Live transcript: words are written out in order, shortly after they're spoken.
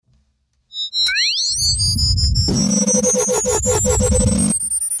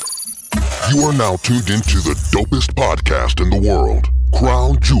You are now tuned into the dopest podcast in the world,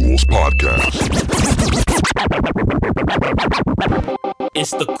 Crown Jewels Podcast.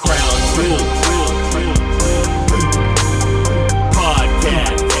 It's the Crown Jewels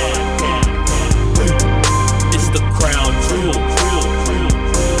Podcast. It's the Crown Jewels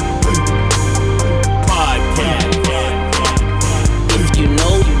Podcast. If you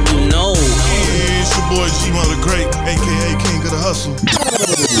know, you know. Hey, it's your boy G-Mo the Great, a.k.a. King of the Hustle.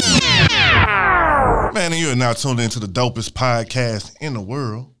 Man, and you are now tuned into the dopest podcast in the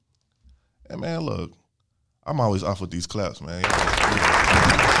world. And man, look, I'm always off with these claps, man.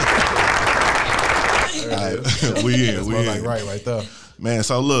 We in. Like right there. Man,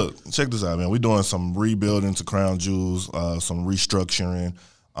 so look, check this out, man. We're doing some rebuilding to Crown Jewels, some restructuring.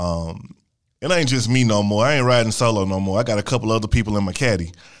 It ain't just me no more. I ain't riding solo no more. I got a couple other people in my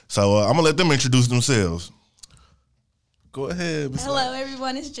caddy. So I'm going to let them introduce themselves. Go ahead. Ms. Hello,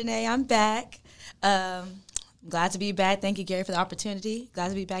 everyone. It's Janae. I'm back. Glad to be back. Thank you, Gary, for the opportunity. Glad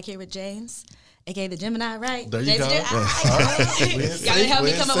to be back here with James, a.k.a. the Gemini, right? There you go. Y'all didn't help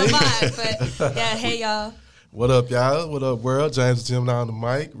me come up with mine. But, yeah, hey, y'all. What up, y'all? What up, world? James Gemini on the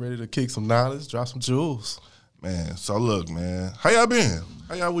mic, ready to kick some knowledge, drop some jewels. Man, so look, man. How y'all been?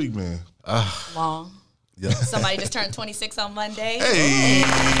 How y'all week been? Long. Yeah. Somebody just turned 26 on Monday. Hey.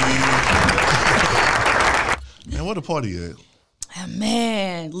 Man, where the party at? Oh,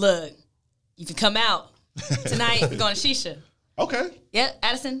 man, look, you can come out tonight. We're going to Shisha. Okay. Yeah,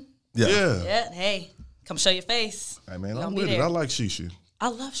 Addison. Yeah. Yeah, hey, come show your face. Hey, man, You I'm gonna be with it. there. I like Shisha. I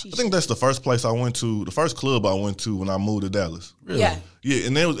love Shisha. I think that's the first place I went to, the first club I went to when I moved to Dallas. Really? Yeah. Yeah,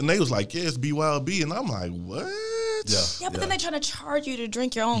 and they was like, yeah, it's BYOB. And I'm like, what? Yeah, but then they trying to charge you to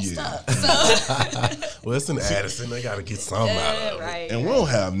drink your own Yeah. stuff. So. Well, it's in Addison. They got to get something out Yeah, of it. right. And we don't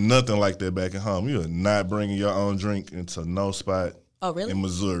have nothing like that back at home. You are not bringing your own drink into no spot Oh, really? in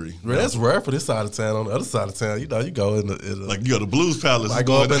Missouri. Well, that's rare for this side of town. On the other side of town, you go in the Like, you got the Blues Palace. I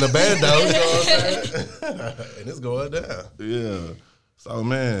go up in the band down, and it's going down. Yeah. So,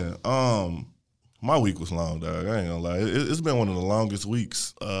 man, my week was long, dog. I ain't gonna lie. It's been one of the longest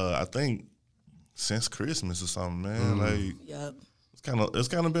weeks, I think, since Christmas or something, man. Like, Yep. it's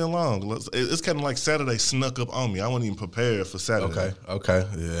kind of been long. It's kind of like Saturday snuck up on me. I wasn't even prepared for Saturday. Okay.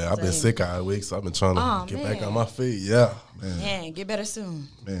 Yeah, I've been sick all week, so I've been trying to get back man. on my feet. Yeah. Man, get better soon.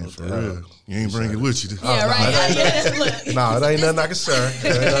 Man, for real. You ain't bring it with you. Yeah, right. Yeah, look. No, it ain't nothing I can share.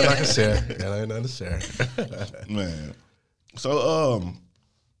 It ain't nothing to share. Man. So,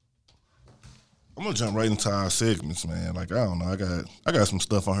 I'm gonna jump right into our segments, man. Like, I don't know, I got some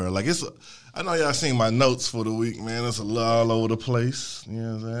stuff on her. Like, I know y'all seen my notes for the week, man. It's a little all over the place, you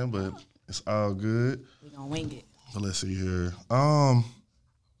know what I'm saying? But it's all good. We gonna wing it. So let's see here.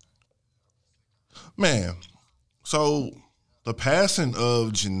 Man, so the passing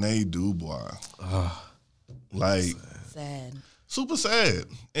of Janae Dubois, like, Sad. super sad.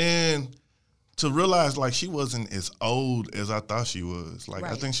 And to realize, like, she wasn't as old as I thought she was. Like, I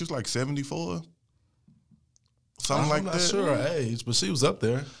Right. think she was like 74. Something like I'm not that. sure her age, but she was up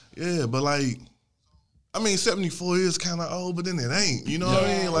there. Yeah, but like, I mean, 74 is kind of old, but then it ain't. You know what I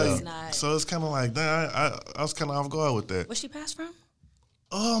Yeah, mean? Like, it's not. so it's kind of like, damn, I was kind of off guard with that. Where's she passed from?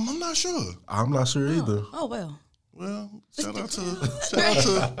 I'm not sure. I'm not sure either. Oh, well. Well, shout out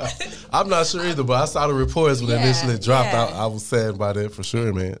to. I'm not sure either, but I saw the reports when they Yeah, initially dropped. yeah. I was sad by that for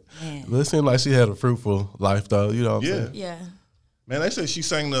sure, man. Man. But it seemed like she had a fruitful life, though. You know what I'm Yeah. saying? Yeah. Man, they said she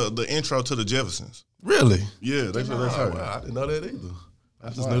sang the intro to the Jeffersons. Really? Yeah, they said that's Oh, her. well, I didn't know that either. I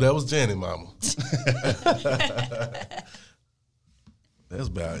just knew that was Janet Mama. That's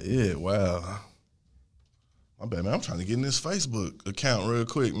about it. Wow. My bad, man. I'm trying to get in this Facebook account real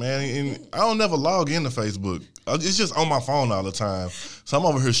quick, man. And I don't never log into Facebook. It's just on my phone all the time. So I'm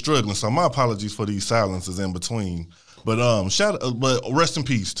over here struggling. So my apologies for these silences in between. But but rest in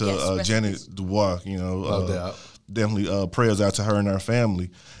peace to Yes, rest in Janet peace. Dubois. You know, No doubt. definitely prayers out to her and her family.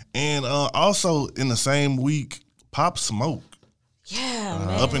 And also in the same week, Pop Smoke, Yeah,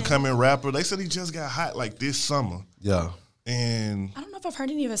 man. up and coming rapper. They said he just got hot like this summer. Yeah. And I don't know if I've heard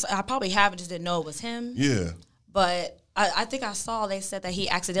any of his. I probably haven't, just didn't know it was him. yeah. But I think I saw they said that he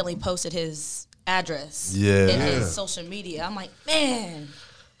accidentally posted his address Yeah. in Yeah. his social media. I'm like, man.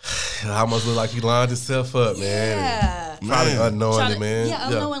 It almost looked like he lined himself up, man. Yeah. Probably Man. unknowingly, man. Yeah,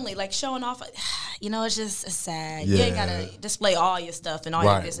 unknowingly, like showing off. You know, it's sad. You Yeah. ain't gotta display all your stuff and all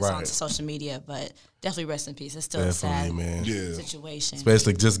your Right, business right. onto social media, but definitely rest in peace. It's still a Definitely, sad man. Yeah. situation.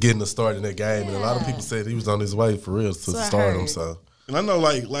 Especially just getting a start in that game. And a lot of people said he was on his way for real to what I stardom. heard. So And I know,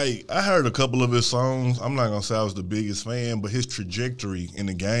 like I heard a couple of his songs. I'm not gonna say I was the biggest fan, but his trajectory in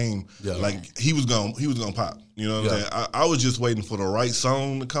the game, Yeah. like he was gonna pop. You know what I'm saying? I was just waiting for the right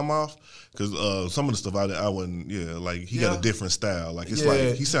song to come off because some of the stuff I wouldn't. Yeah, like he got a different style. Like it's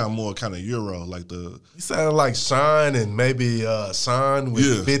like he sound more kind of Euro. Like he sounded like Sean and maybe Sean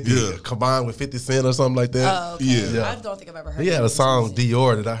with 50 combined with 50 Cent or something like that. Oh, okay. I don't think I've ever heard. He had a song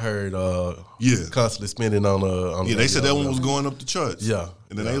Dior that I heard. Constantly spinning on the they said that one was going up the charts. Yeah,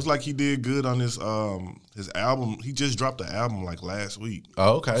 and then it was like he did good on his album. He just dropped the album like last week.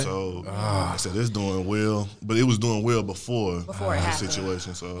 Oh, okay. So I said it's doing well, but it was doing well before it the happened.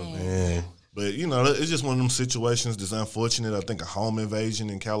 situation. So, man. But you know, it's just one of them situations that's unfortunate. I think a home invasion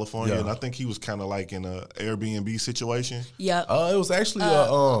in California, and I think he was kind of like in a Airbnb situation. Yep. It was actually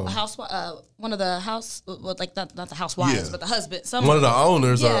a house. One of the house, well, like not the housewives, but the husband. One of the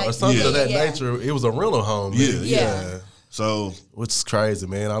owners or something of that nature. It was a rental home. Yeah. So, which is crazy,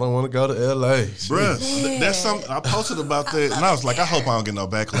 man. I don't want to go to LA, bruh. That's something I posted about that, and I was like, I hope I don't get no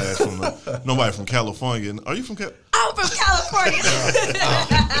backlash from nobody from California. Are you from California? I'm from California.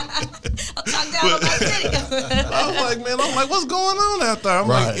 I'll talk down on my city. I was like, man, what's going on out there? I'm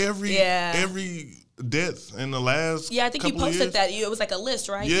like, every death in the last I think you posted that. It was like a list,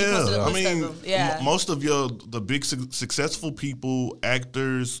 right? Yeah, you posted a list I mean, of them. most of the big successful people,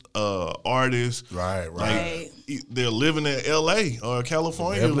 actors, artists, right. They're living in L.A. or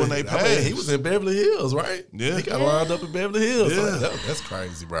California when they pass. I mean, he was in Beverly Hills, right? Yeah, he got lined up in Beverly Hills. Yeah, that's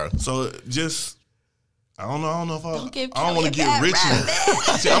crazy, bro. So just. I don't know if I don't want to get rich.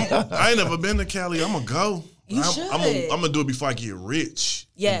 See, I ain't never been to Cali. I'm gonna go. I'm gonna do it before I get rich.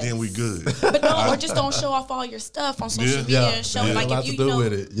 Yes. And then we good. But no, or just don't show off all your stuff on social media and show like if you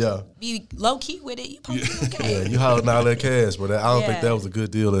with it. be low key with it, you probably okay. Yeah, you holding all that cash, but I don't think that was a good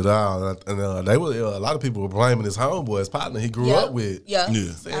deal at all. And they were a lot of people were blaming his homeboy's partner he grew up with. Yeah.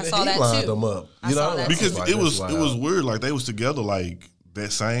 I saw that lined too. Them up. Because it was weird. Like they was together like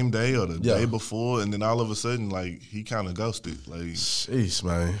that same day or the day before, and then all of a sudden, like he kind of ghosted. Like, sheesh,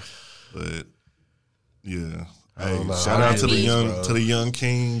 man. But yeah, hey, shout out to the young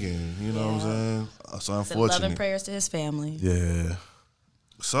king, and you know what I'm saying. So unfortunate. Love and prayers to his family. Yeah.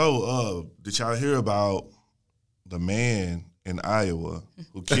 So, did y'all hear about the man in Iowa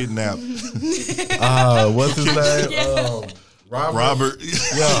who kidnapped? What's his name? Robert.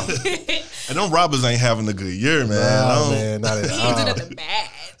 Yeah. And them robbers ain't having a good year, man. Man, not at all. He didn't do nothing bad.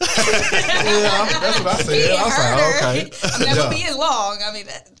 That's what I said. I was like, okay. I mean, that would be as long. I mean,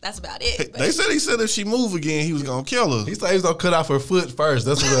 that's about it. He said if she moved again, he was gonna kill her. He said he was gonna cut off her foot first.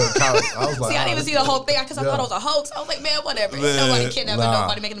 That's what I was like. See, I didn't even see the whole thing because I thought it was a hoax. I was like, man, whatever. Nobody kidnapping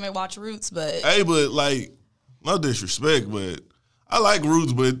nobody, making them watch Roots, but hey, but like, no disrespect, but I like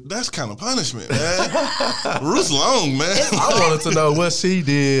Roots, but that's kind of punishment, man. Roots long, man. I wanted to know what she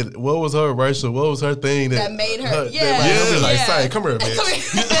did. What was her racial? What was her thing that made her? Like, say, come here, bitch.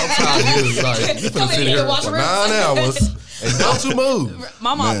 I'm tired of you. Like, you finna sit here for 9 hours and don't you move.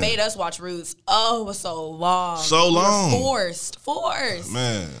 My mom made us watch Roots. Oh, it was so long. So long. Forced.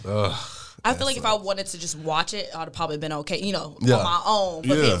 Man. I feel like if I wanted to just watch it, I'd have probably been okay, on my own.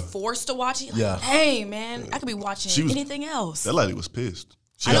 But being forced to watch it, like, hey, man, I could be watching anything else. That lady was pissed.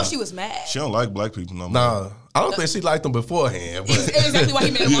 I know she was mad. She don't like black people no more. Nah, I don't think she liked them beforehand. But exactly why he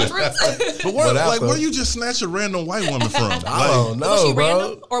made her watch Roots. But where you just snatch a random white woman from? I don't know, was she bro.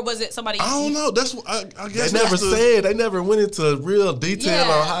 random, or was it somebody? I don't know. That's what I guess. They never went into real detail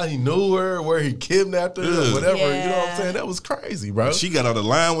on how he knew her, where he kidnapped her, or whatever. Yeah. You know what I'm saying? That was crazy, bro. She got out of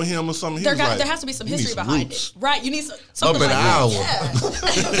line with him or something. There has to be some history behind it, right? You need something up in Iowa.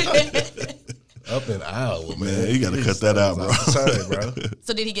 Yeah. Up in Iowa, man. You got to cut that out, bro.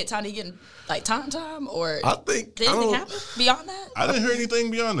 So did he get time? Did he get like time, or I think did anything happen beyond that? I didn't hear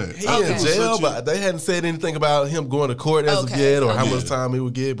anything beyond that. He in jail, but they hadn't said anything about him going to court as of yet, or how much time he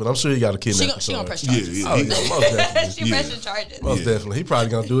would get. But I'm sure he got a kidnapping. She gonna press charges. Yeah. Most definitely. She pressing charges. Most definitely. He probably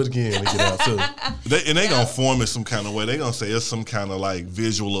gonna do it again and get out too. They gonna form it some kind of way. They gonna say it's some kind of like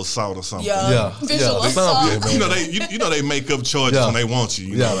visual assault or something. Visual assault. You know they make up charges when they want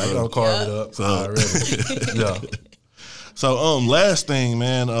you. They gonna carve it up. Already. So last thing,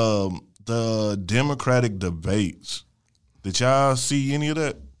 man, the Democratic debates. Did y'all see any of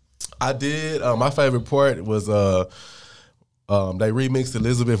that? I did. My favorite part was they remixed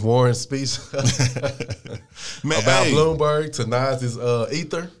Elizabeth Warren's speech about Bloomberg to Nas's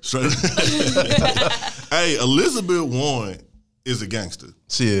Ether. Hey, Elizabeth Warren is a gangster.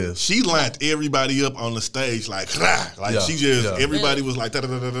 She is. She lined everybody up on the stage like she just everybody was like da da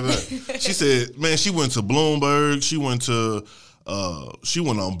da da da. She said, man, she went to Bloomberg, she went to She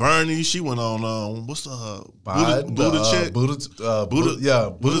went on Bernie. She went on what's the Biden, Buttigieg?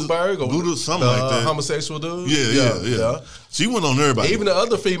 Buddhaberg, or Buddha, something like that. Homosexual dude. Yeah. She went on everybody. Even the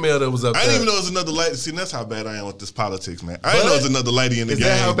other female that was up there. I didn't even know there was another lady. See, that's how bad I am with this politics, man. I didn't know there was another lady in the game. Is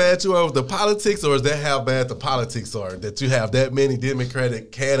that how bad you are with the politics, or is that how bad the politics are? That you have that many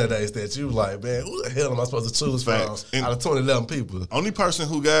Democratic candidates that you like, man, who the hell am I supposed to choose from out of 2011 people? Only person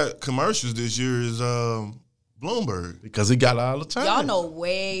who got commercials this year is Bloomberg. Because he got all the time. Y'all know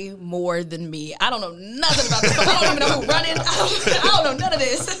way more than me. I don't know nothing about this. I don't even know who's running. I don't know none of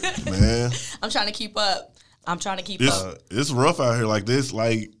this. Man. I'm trying to keep up. It's rough out here like this.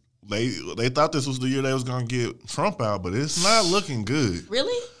 Like they thought this was the year they was gonna get Trump out, but it's not looking good.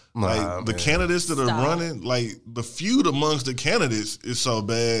 Really? Like the candidates that are running, like the feud amongst the candidates is so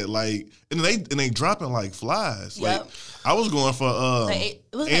bad. Like and they dropping like flies. Yep. Like I was going for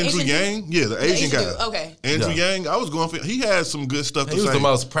Andrew Yang. Yeah, the Asian guy. Dude. Okay. Andrew Yang. I was going for. He had some good stuff to say. He was the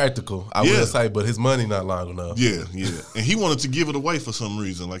most practical, I would say, but his money not long enough. Yeah. And he wanted to give it away for some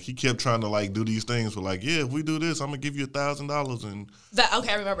reason. Like he kept trying to like do these things for like, if we do this, I'm gonna give you $1,000 and that.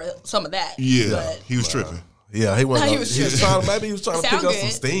 Okay, I remember some of that. Yeah, he was tripping. Yeah, he was trying. Maybe he was trying to pick up some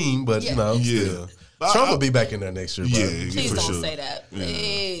steam, but still. Trump will be back in there next year. Bro. Please don't say that.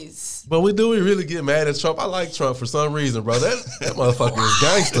 Please. But we really get mad at Trump? I like Trump for some reason, bro. That motherfucker is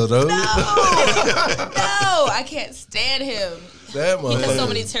gangster, though. No, I can't stand him. That motherfucker. He does so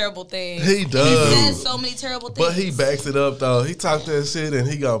many terrible things. He does. He says so many terrible things. But he backs it up, though. He talked that shit, and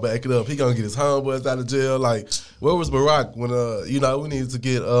he gonna back it up. He gonna get his homeboys out of jail. Like, where was Barack when, we needed to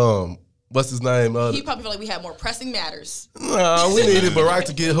get, what's his name? He probably felt like we had more pressing matters. No, we needed Barack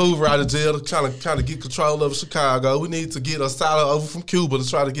to get Hoover out of jail to try to get control of Chicago. We need to get Asada over from Cuba to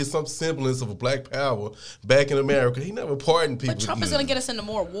try to get some semblance of a black power back in America. He never pardoned people. But Trump is going to get us into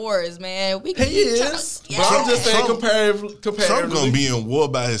more wars, man. He is. But I'm just saying comparatively. Trump going to be in war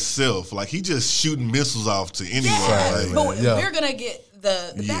by himself. Like, he just shooting missiles off to anyone. Yeah, but we're going to get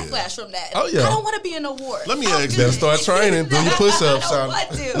the backlash from that. Oh, yeah. I don't want to be in a war. Let me ask you. Better start training. Do your push-ups, son.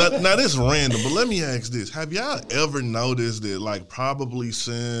 Now, this is random, but let me ask this. Have y'all ever noticed that, like, probably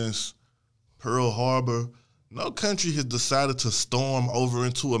since Pearl Harbor, no country has decided to storm over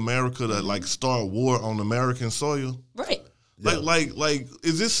into America to, like, start war on American soil? Right. Like,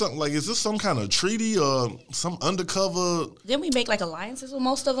 is this some kind of treaty or some undercover? Didn't we make like alliances with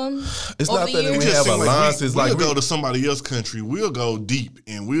most of them? It's not that we have alliances. We'll go to somebody else's country. We'll go deep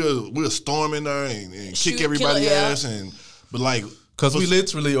and we'll storm in there and kick everybody's ass because we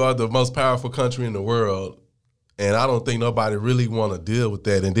literally are the most powerful country in the world, and I don't think nobody really want to deal with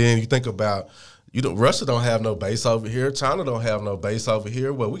that. And then you think about. Russia don't have no base over here. China don't have no base over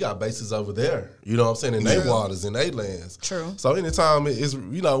here. Well, we got bases over there. You know what I'm saying? In their waters, in their lands. True. So anytime it's,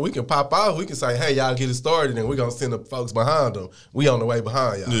 we can pop out, we can say, hey, y'all get it started, and we're going to send the folks behind them. We on the way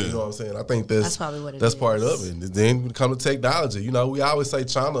behind y'all. Yeah. You know what I'm saying? I think that's probably what it is. That's part of it. And then when it comes to technology, we always say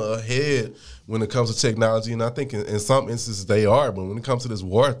China ahead when it comes to technology, and I think in some instances they are. But when it comes to this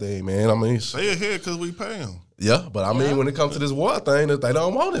war thing, man, they ahead because we pay them. Yeah, but I mean, when it comes to this war thing, that they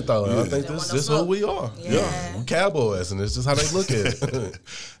don't want it though. Yeah. I think this is who we are. Yeah, we cowboys, and it's just how they look at it.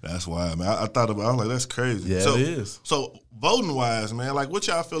 That's why, man. I was like, that's crazy. Yeah, it is. So voting wise, man, like, what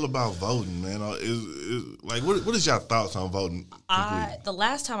y'all feel about voting, man? Is like, what is y'all thoughts on voting? The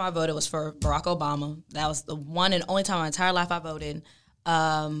last time I voted was for Barack Obama. That was the one and only time in my entire life I voted.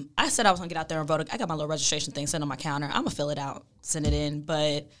 I said I was gonna get out there and vote. I got my little registration thing sitting on my counter. I'm gonna fill it out, send it in,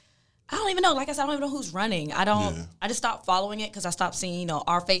 but I don't even know. Like I said, I don't even know who's running. I just stopped following it because I stopped seeing,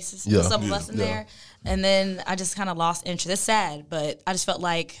 our faces, some of us in there. And then I just kind of lost interest. It's sad, but I just felt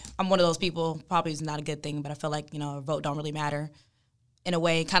like I'm one of those people, probably is not a good thing, but I feel like, a vote don't really matter in a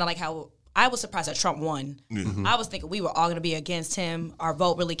way, kind of like how I was surprised that Trump won. Mm-hmm. I was thinking we were all going to be against him. Our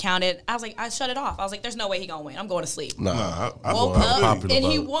vote really counted. I was like, I shut it off. I was like, there's no way he's going to win. I'm going to sleep. I woke up and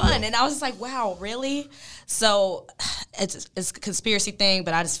he won. And I was just like, wow, really? So it's a conspiracy thing,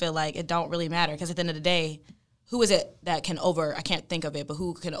 but I just feel like it don't really matter because at the end of the day, who is it that can I can't think of it, but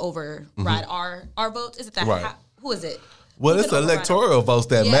who can override our votes? Is it that? Right. Who is it? Well, it's electoral votes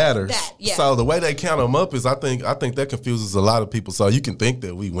that matters. So the way they count them up is, I think that confuses a lot of people. So you can think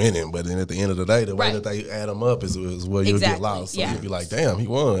that we winning, but then at the end of the day, the way that they add them up is where you'll get lost. So you'll be like, damn, he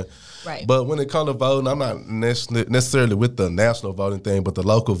won. Right. But when it comes to voting, I'm not necessarily with the national voting thing, but the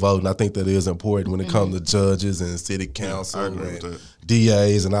local voting, I think that is important when it comes to judges and city council and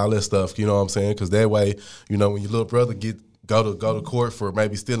DAs and all that stuff. You know what I'm saying? Because that way, when your little brother go to court for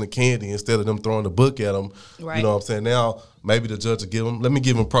maybe stealing candy instead of them throwing the book at them. Right. You know what I'm saying? Now, maybe the judge will let me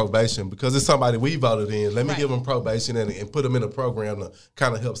give him probation because it's somebody we voted in. Let me give him probation and put them in a program to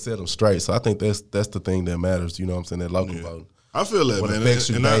kind of help set them straight. So I think that's the thing that matters, you know what I'm saying, that local voting. I feel that, what man. affects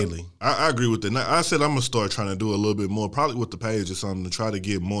you daily. I agree with that. Now, I said I'm going to start trying to do a little bit more, probably with the page or something, to try to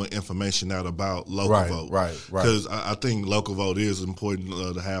get more information out about local vote. Right. Because I think local vote is important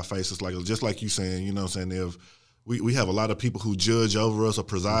to have faces, like just like you saying, you know what I'm saying, if we have a lot of people who judge over us or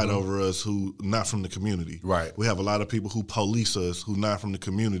preside over us who not from the community. Right. We have a lot of people who police us who not from the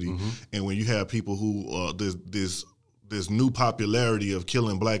community. And when you have people who this new popularity of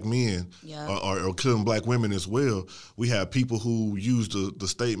killing black men or killing black women as well, we have people who use the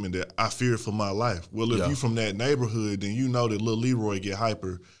statement that I fear for my life. Well, if you from that neighborhood, then you know that little Leroy get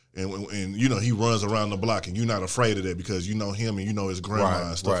hyper and you know he runs around the block and you're not afraid of that because you know him and you know his grandma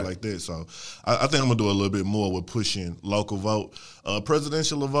and stuff like that. So I think I'm going to do a little bit more with pushing local vote.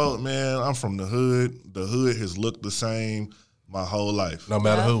 Presidential vote, man, I'm from the hood. The hood has looked the same my whole life. No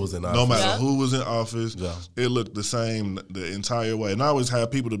matter who was in office. No matter who was in office, it looked the same the entire way. And I always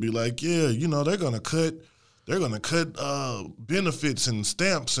have people to be like, yeah, you know, they're gonna cut benefits and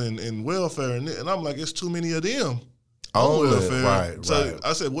stamps and welfare and I'm like, it's too many of them on welfare. Right.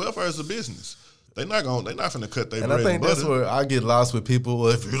 I said, welfare is a business. They're not finna cut their bread and I think that's where I get lost with people.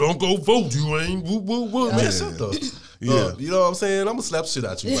 Well, if you don't go vote, you ain't woo. Man, shut up. Yeah. You know what I'm saying? I'm going to slap shit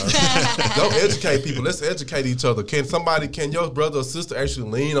out you, bro. Go educate people. Let's educate each other. Can your brother or sister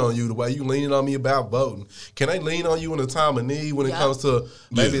actually lean on you the way you leaning on me about voting? Can they lean on you in a time of need when it comes to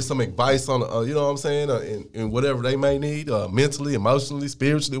maybe some advice on, you know what I'm saying, in whatever they may need, mentally, emotionally,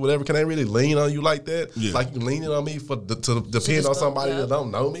 spiritually, whatever? Can they really lean on you like that? Yeah. Like you leaning on me to depend on somebody that don't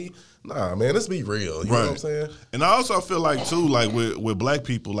know me? Nah, man, let's be real. You know what I'm saying? And I also feel like, too, like with black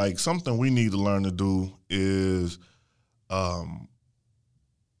people, like something we need to learn to do is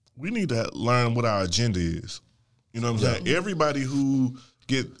we need to learn what our agenda is. You know what I'm saying? Everybody who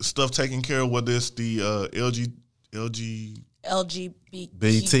get stuff taken care of, whether it's the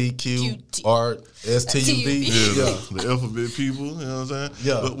LGBTQ art, STUV. The alphabet people, you know what I'm saying?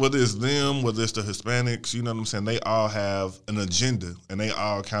 Yeah. But whether it's them, whether it's the Hispanics, you know what I'm saying? They all have an agenda and they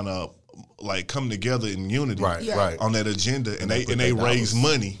all kind of like come together in unity on that agenda and they raise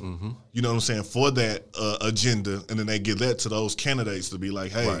money, you know what I'm saying, for that agenda, and then they give that to those candidates to be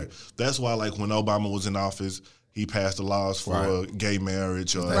like, hey, that's why like when Obama was in office, he passed the laws for gay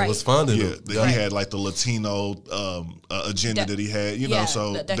marriage. That was funded. He had like the Latino agenda that he had, you know,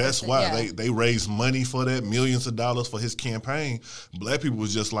 so that's why they raised money for that, millions of dollars for his campaign. Black people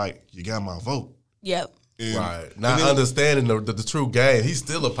was just like, you got my vote. Yep. Not understanding the true game. He's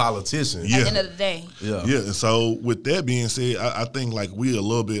still a politician. At the end of the day. Yeah. And so with that being said, I think like we a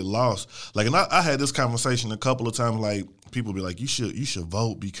little bit lost. Like, and I had this conversation a couple of times. Like people be like, you should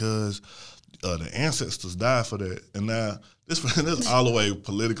vote because the ancestors died for that. And now this is all the way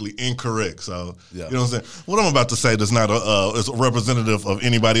politically incorrect. So you know what I'm saying. What I'm about to say does not is representative of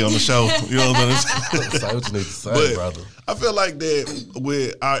anybody on the show. You know what I'm saying. Say what you need to say, brother. I feel like that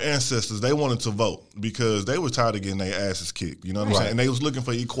with our ancestors, they wanted to vote because they were tired of getting their asses kicked. You know what I'm saying? And they was looking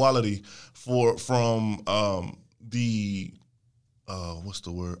for equality from the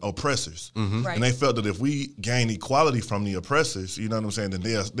oppressors. And they felt that if we gain equality from the oppressors, you know what I'm saying, then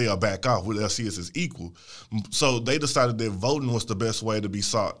they'll back off. They'll see us as equal. So they decided that voting was the best way to be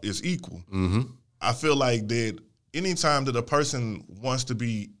sought is equal. I feel like that anytime that a person wants to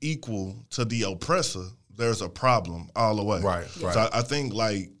be equal to the oppressor, there's a problem all the way. Right. So I think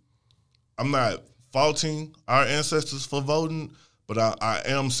like I'm not faulting our ancestors for voting, but I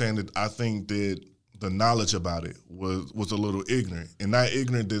am saying that I think that the knowledge about it was a little ignorant. And not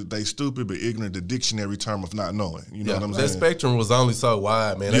ignorant that they stupid, but ignorant the dictionary term of not knowing. You know what I'm saying? That spectrum was only so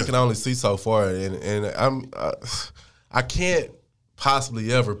wide, man. They can only see so far. And I can't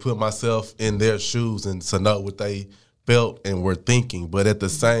possibly ever put myself in their shoes and to know what they felt and were thinking. But at the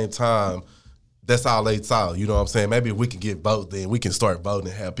same time, that's all they saw. You know what I'm saying? Maybe if we can get vote, then we can start voting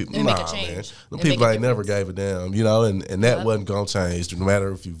and have people. Make a change. Man. The people ain't never gave a damn, you know, and that wasn't going to change no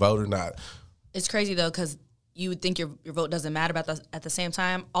matter if you vote or not. It's crazy, though, because you would think your vote doesn't matter, but at the same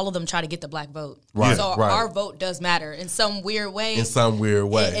time, all of them try to get the black vote. Right. So our vote does matter in some weird way. It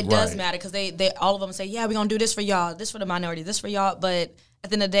does matter because they all of them say, yeah, we're going to do this for y'all, this for the minority, this for y'all. But at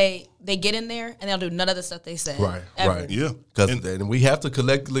the end of the day, they get in there and they'll do none of the stuff they said. Right. Yeah. And we have to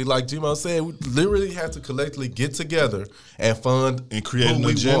collectively, like Jimo said, we literally have to collectively get together and fund and create an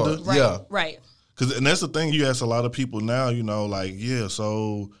agenda. Right. And that's the thing. You ask a lot of people now, you know, like,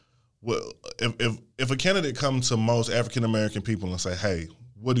 so... Well, if a candidate comes to most African American people and say, "Hey,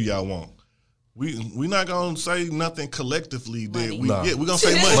 what do y'all want?" we not gonna say nothing collectively that Money. we No. get. We gonna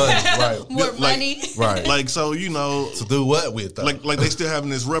say money. Right. More like- money. Right. Like, so, you know, To do what with though? like they still having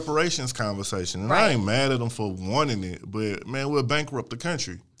this reparations conversation, and I Right. ain't mad at them for wanting it, but man, we'll bankrupt the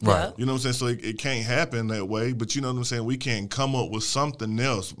country. Right. You know what I'm saying? So it can't happen that way. But you know what I'm saying? We can come up with something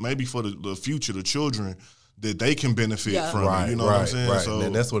else, maybe for the future, the children, that they can benefit Yeah. from. Right. You know right. what I'm saying? Right. So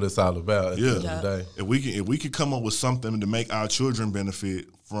And that's what it's all about. At the end of the day. if we could come up with something to make our children benefit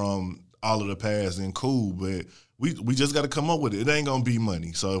from all of the past, then cool. But we just got to come up with it. It ain't gonna be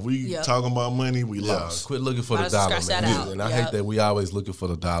money. So if we talking about money, we Yeah, lost. quit looking for Might the as well dollar, scratch man. that out. And I Yep. hate that we always looking for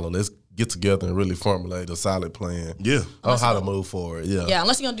the dollar. Let's get together and really formulate a solid plan. Yeah. On how to move forward. Yeah. Yeah,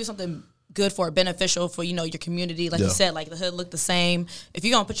 unless you're gonna do something good for beneficial for your community, like you said, like the hood look the same. If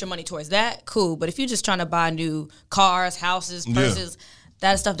you're gonna put your money towards that, cool. But if you're just trying to buy new cars, houses, purses,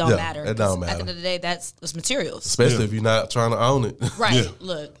 that stuff don't matter. It don't 'Cause matter. At the end of the day, that's materials. Especially if you're not trying to own it. Right. Yeah.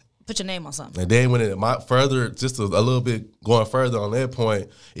 Look, put your name on something. And then when it further, just a little bit going further on that point,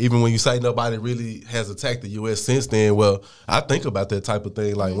 even when you say nobody really has attacked the U.S. since then, well, I think about that type of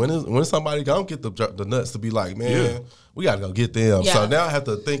thing. Like when is somebody gonna get the nuts to be like, man, we gotta go get them. Yeah. So now I have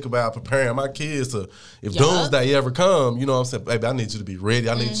to think about preparing my kids to, if Yeah. doomsday ever come, you know what I'm saying, baby, I need you to be ready.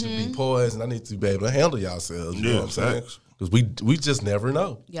 I need you to be poised, and I need you to be able to handle yourselves. You know what I'm saying? facts. Because we just never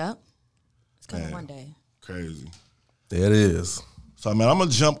know. Yep. It's coming one day. Crazy. There it is. So, man, I'm going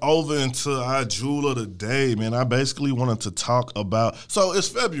to jump over into our jewel of the day, man. I basically wanted to talk about, so it's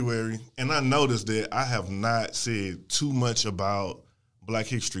February, and I noticed that I have not said too much about Black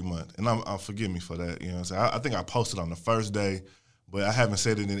History Month, and I'm forgive me for that, you know what I'm saying? I think I posted on the first day, but I haven't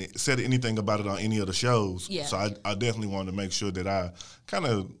said anything about it on any of the shows. Yeah. So I definitely wanted to make sure that I kind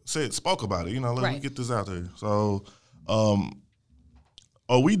of spoke about it, let me Right. get this out there. So,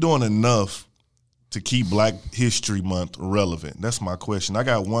 are we doing enough to keep Black History Month relevant? That's my question. I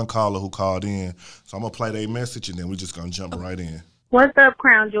got one caller who called in, so I'm going to play their message, and then we're just going to jump right in. What's up,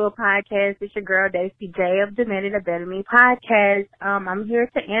 Crown Jewel Podcast? It's your girl, Daisy J of the Minute of Better Me Podcast. I'm here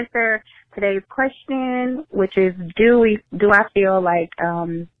to answer today's question, which is, do I feel like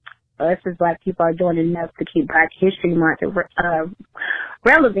us as Black people are doing enough to keep Black History Month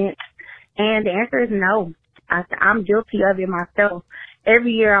relevant? And the answer is no. I'm guilty of it myself.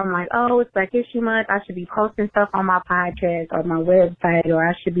 Every year I'm like, oh, it's Black History Month. I should be posting stuff on my podcast or my website, or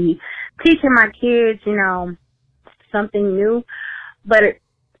I should be teaching my kids, something new. But it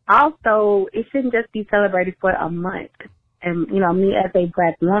shouldn't just be celebrated for a month. And, me as a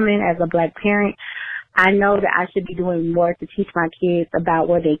Black woman, as a Black parent, I know that I should be doing more to teach my kids about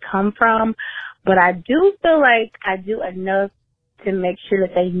where they come from. But I do feel like I do enough to make sure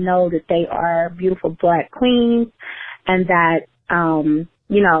that they know that they are beautiful Black queens and that,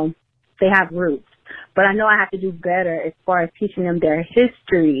 they have roots. But I know I have to do better as far as teaching them their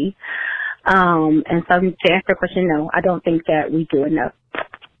history. And so to answer the question, no, I don't think that we do enough.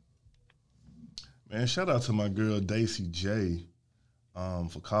 Man, shout out to my girl, Daisy J,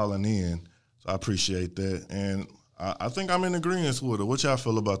 for calling in. So I appreciate that. And I think I'm in agreement with her. What y'all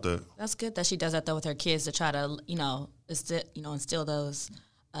feel about that? That's good that she does that though with her kids to try to, instill those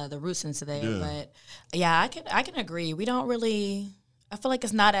the roots into there. Yeah. But yeah, I can agree. We don't really. I feel like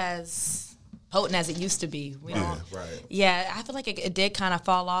it's not as potent as it used to be. We don't. Right. Yeah, I feel like it did kind of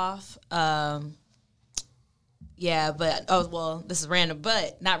fall off. Yeah, but this is random,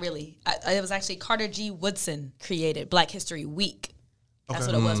 but not really. It was actually Carter G. Woodson created Black History Week. That's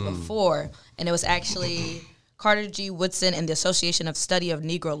what it was before, and it was actually Carter G. Woodson and the Association of Study of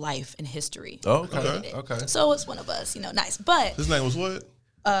Negro Life and History. Okay. So it's one of us, nice. But His name was what?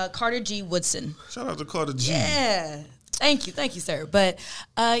 Carter G. Woodson. Shout out to Carter G. Yeah. Thank you, sir. But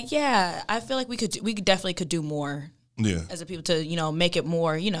yeah, I feel like we definitely could do more. Yeah. As a people to make it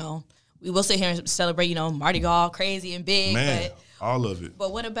more. We will sit here and celebrate Mardi Gras, crazy and big. Man, but all of it.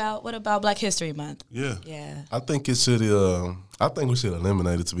 what about Black History Month? Yeah. Yeah. I think it should. I think we should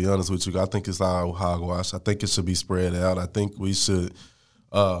eliminate it. To be honest with you, I think it's all hogwash. I think it should be spread out. I think we should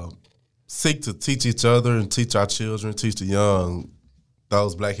seek to teach each other and teach our children, teach the young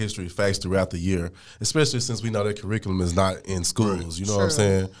those Black history facts throughout the year, especially since we know that curriculum is not in schools. You know what I'm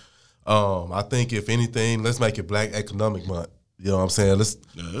saying? I think if anything, let's make it Black Economic Month. You know what I'm saying? Let's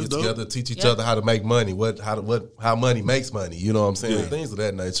get together, teach each other how to make money, how money makes money. You know what I'm saying? Things of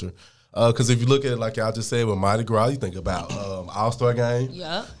that nature. Because if you look at it like y'all just said with Mardi Gras, you think about All-Star Game.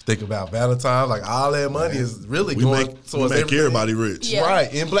 Yeah. Think about Valentine's. Like all that money is really We going make towards everybody rich. Yeah.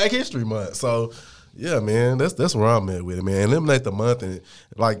 Right, in Black History Month. So, yeah, man, that's where I'm at with it, man. Eliminate the month and,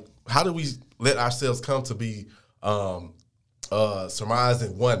 how do we let ourselves come to be surmised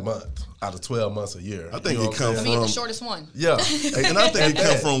in 1 month out of 12 months a year? I think You know it what I'm comes saying? I mean, the from shortest one. Yeah. and I think it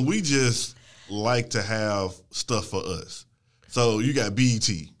comes from we just like to have stuff for us. So you got BET.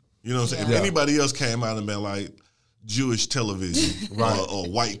 You know what I'm saying? Yeah. If anybody else came out and been like Jewish television or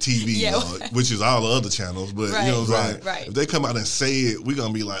white TV, Yeah. which is all the other channels, but you know what I'm saying? Right. If they come out and say it, we're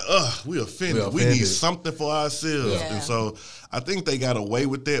going to be like, we offended. We need something for ourselves. Yeah. And so I think they got away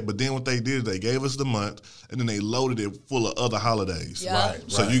with that, but then what they did, they gave us the month, and then they loaded it full of other holidays. Yeah.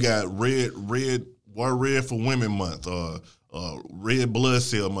 So you got red for Women Month, or Red Blood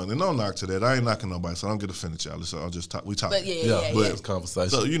Cell Month. And no knock to that. I ain't knocking nobody, so I don't get offended, y'all. So I'll just talk. We talk. But yeah. But it's conversation.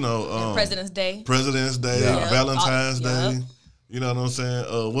 So, you know. President's Day. Yeah. Valentine's Day. Yeah. You know what I'm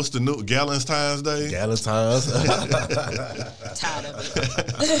saying? What's the new Galentine's Day? Galentine's. Tired of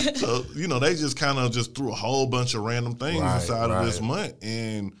it. So, you know, they just kind of just threw a whole bunch of random things inside of this month.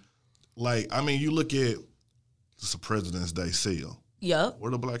 And, like, I mean, you look at it's a President's Day sale. Yep.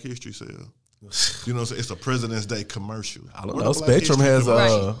 Where the Black History sale? You know what I'm saying? It's a President's Day commercial. I don't know. Spectrum has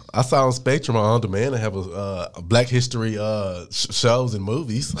I saw on Spectrum on demand they have a Black History shows and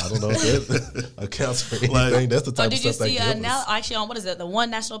movies. I don't know if that accounts for anything. That's the type of did you stuff they see give now us. actually on what is it? The One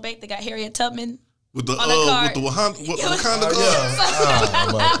National Bank that got Harriet Tubman With the on the card. Wakanda card. Oh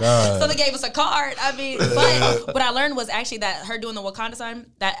my God. So they gave us a card. I mean, but what I learned was actually that her doing the Wakanda sign,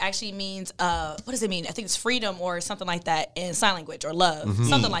 that actually means, what does it mean? I think it's freedom or something like that in sign language, or love,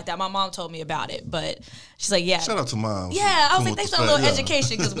 something like that. My mom told me about it, but she's like, yeah. Shout out to Mom. Yeah, I was like, thanks for a little education.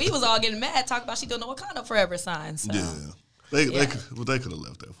 education, because we was all getting mad talking about she doing the Wakanda Forever sign. So. Yeah. They could have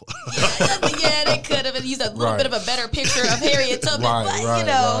left that for. Yeah, they could have used a little bit of a better picture of Harriet Tubman, but you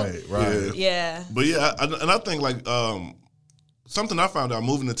know. Right. Yeah. But yeah, I think like something I found out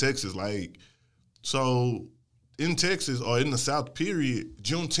moving to Texas, like, so in Texas or in the South, period,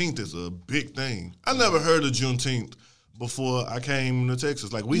 Juneteenth is a big thing. I never heard of Juneteenth before I came to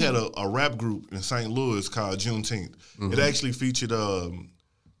Texas. Like, we had a rap group in St. Louis called Juneteenth. It actually featured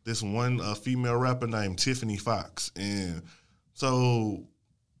this one female rapper named Tiffany Fox, and so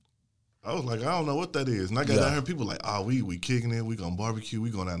I was like, I don't know what that is. And I got down here, people like, we kicking it, we gonna barbecue,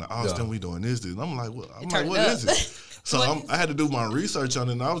 we going down to Austin, we doing this. And I'm like, what is it? So I had to do my research on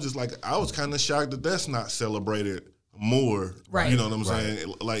it, and I was just like, I was kind of shocked that that's not celebrated more. Right. You know what I'm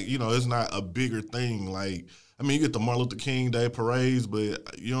saying? Like, you know, it's not a bigger thing. Like, I mean, you get the Martin Luther King Day parades,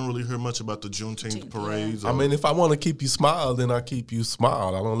 but you don't really hear much about the Juneteenth parades. I mean, if I want to keep you smile, then I keep you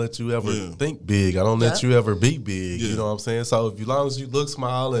smile. I don't let you ever think big. I don't let you ever be big. You know what I'm saying? So as long as you look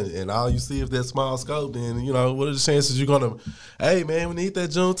smile and all you see is that smile scope, then, you know, what are the chances you're going to, hey, man, we need that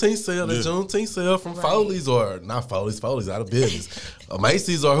Juneteenth sale, Juneteenth sale from Foley's, or not Foley's out of business,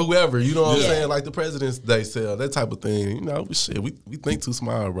 Macy's or whoever, you know what I'm saying? Like the President's Day sale, that type of thing. You know, we think too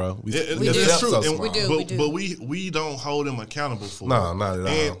small, bro. It's true. So and we do. But we don't hold them accountable for No, it. not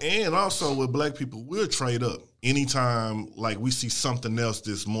at all. And also with Black people, we'll trade up anytime like we see something else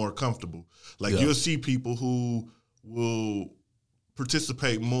that's more comfortable. Like you'll see people who will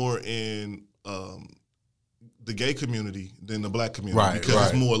participate more in the gay community than the Black community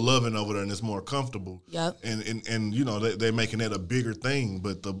because it's more loving over there and it's more comfortable. Yep. And you know they're making that a bigger thing,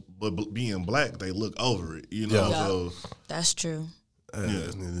 but being Black, they look over it. You know, so That's true.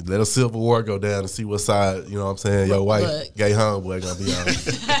 Let a Civil War go down and see what side, you know what I'm saying, your white gay homeboy gonna be on.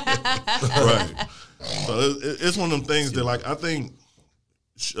 Right. So it's one of them things that, like, I think,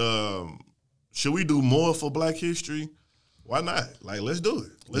 should we do more for Black history? Why not? Like, let's do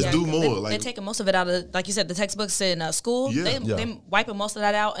it. Let's do more. They're taking most of it out of, like you said, the textbooks in school. Yeah. They wiping most of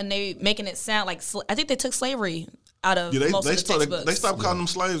that out, and they making it sound like, I think they took slavery out of most of the textbooks. They stopped calling them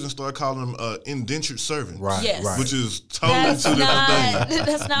slaves and started calling them indentured servants. Right. Yes. Right. Which is totally two different things.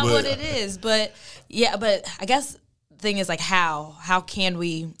 That's not what it is. But yeah, but I guess the thing is, like, how can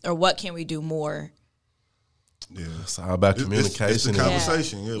we, or what can we do more? Yeah, it's all about communication. It's the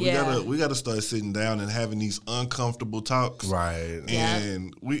conversation. Yeah. We gotta start sitting down and having these uncomfortable talks. Right.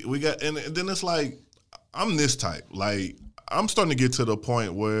 And we got, and then it's like, I'm this type. Like, I'm starting to get to the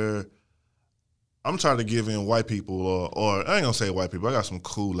point where I'm trying to give in white people, or I ain't gonna say white people. I got some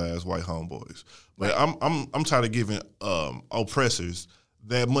cool ass white homeboys, but I'm trying to give in oppressors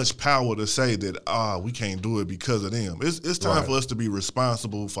that much power to say that we can't do it because of them. It's time for us to be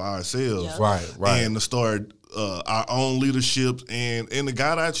responsible for ourselves, right, and to start our own leadership and to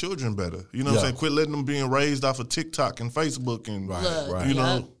guide our children better. You know what I'm saying? Quit letting them being raised off of TikTok and Facebook and you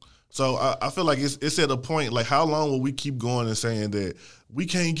know. So I feel like it's at a point, like, how long will we keep going and saying that we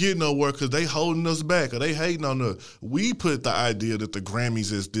can't get nowhere because they holding us back or they hating on us? We put the idea that the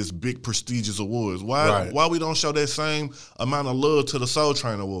Grammys is this big prestigious awards. Why we don't show that same amount of love to the Soul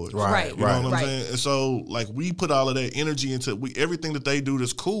Train Awards? Right. You know what I'm saying? And so, like, we put all of that energy into everything that they do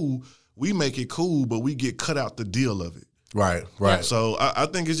that's cool. We make it cool, but we get cut out the deal of it. Right, right. So I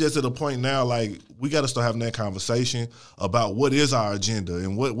think it's just at a point now, like, we got to start having that conversation about what is our agenda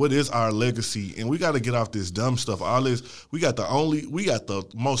and what is our legacy, and we got to get off this dumb stuff. All this, we got the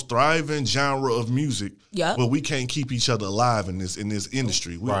most thriving genre of music, but we can't keep each other alive in this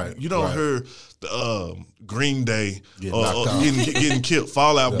industry. You don't hear the Green Day or getting killed.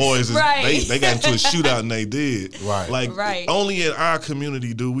 Fall Out Boys, they got into a shootout and they did. Only in our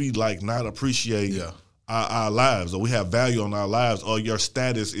community do we like not appreciate our lives, or we have value on our lives, or your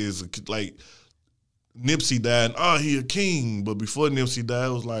status is like Nipsey died. Oh, he a king, but before Nipsey died,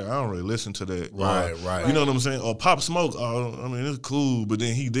 it was like, I don't really listen to that. Right. You know what I'm saying? Or Pop Smoke. Oh, I mean, it's cool, but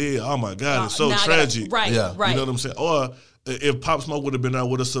then he did. Oh my God, it's so tragic. You know what I'm saying? Or if Pop Smoke would have been out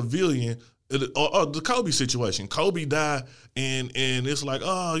with a civilian. Or the Kobe situation. Kobe died, and it's like,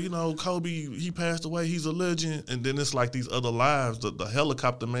 oh, you know, Kobe, he passed away. He's a legend. And then it's like these other lives. The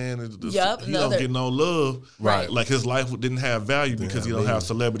helicopter man, he don't get no love. Like his life didn't have value because he don't have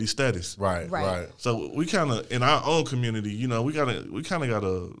celebrity status. Right. So we kind of, in our own community, you know, we kind of got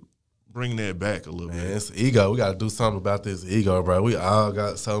to bring that back a little bit. It's ego. We got to do something about this ego, bro. We all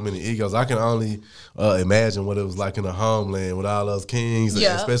got so many egos. I can only imagine what it was like in the homeland with all those kings,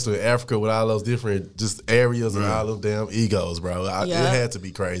 especially in Africa with all those different just areas and all those damn egos, bro. It had to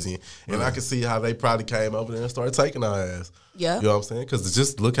be crazy. And I can see how they probably came over there and started taking our ass. Yeah. You know what I'm saying? Because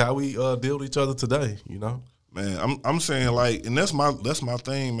just look how we deal with each other today, you know? Man, I'm saying, like, and that's my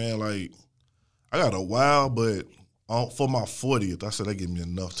thing, man. Like, I got a while, but for my 40th, I said they give me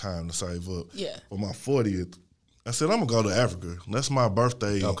enough time to save up. Yeah. For my 40th, I said I'm gonna go to Africa. That's my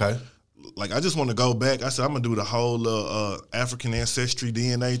birthday. Okay. Like, I just want to go back. I said I'm gonna do the whole African ancestry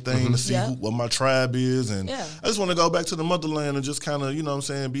DNA thing to see what my tribe is, and I just want to go back to the motherland and just kind of, you know what I'm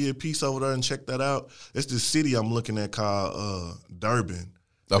saying, be at peace over there and check that out. It's this city I'm looking at called Durban.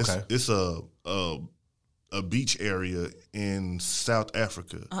 Okay. It's a beach area in South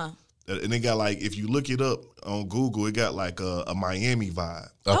Africa. And it got, like, if you look it up on Google, it got like a Miami vibe.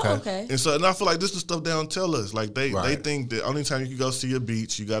 Okay. And so, and I feel like this is stuff they don't tell us. Like, they think that only time you can go see a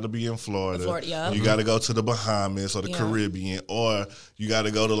beach, you got to be in Florida. You got to go to the Bahamas or the Caribbean, or you got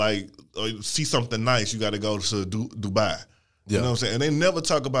to go to, like, or see something nice. You got to go to Dubai. You know what I'm saying? And they never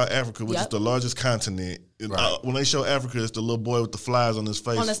talk about Africa, which is the largest continent. When they show Africa, it's the little boy with the flies on his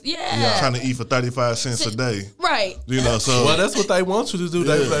face, trying to eat for 35 cents a day. Right. You know, so well, that's what they want you to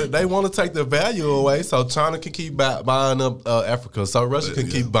do. They want to take the value away, so China can keep buying up Africa, so Russia can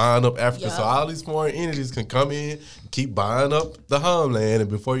keep buying up Africa, so all these foreign entities can come in, keep buying up the homeland, and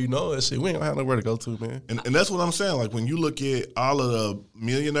before you know it, shit, we ain't gonna have nowhere to go to, man. And that's what I'm saying. Like, when you look at all of the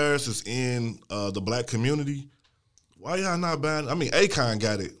millionaires that's in the black community, why y'all not buying? I mean, Akon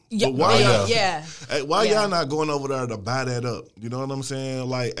got it. But why y'all not going over there to buy that up? You know what I'm saying?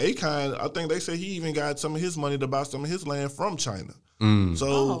 Like, Akon, I think they say he even got some of his money to buy some of his land from China.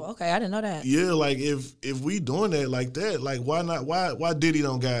 So, okay, I didn't know that. Yeah, like, if we doing that like that, like, why not? Why Diddy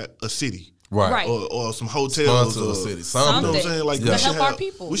don't got a city? Right. Or some hotels or city. Something. You know what I'm saying? Like, to help our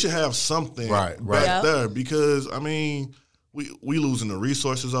people. We should have something back there, because, I mean, we losing the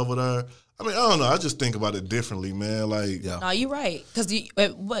resources over there. I mean, I don't know. I just think about it differently, man. Like, no, you're right. Because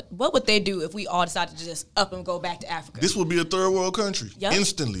what would they do if we all decided to just up and go back to Africa? This would be a third world country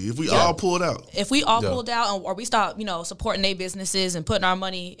instantly if we all pulled out. If we all pulled out, or we stop, supporting their businesses and putting our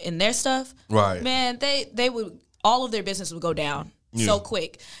money in their stuff, man, they would, all of their business would go down. So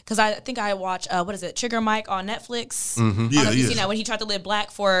quick, because I think I watched Trigger Mike on Netflix. I don't know if you've seen that, when he tried to live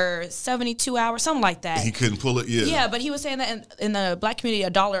black for 72 hours, something like that. He couldn't pull it. Yeah, but he was saying that in the black community,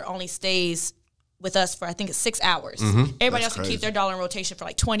 $1 only stays with us for, I think it's 6 hours. Everybody else can keep their dollar in rotation for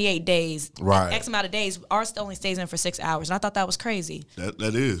like 28 days. X amount of days. Ours only stays in for 6 hours, and I thought that was crazy.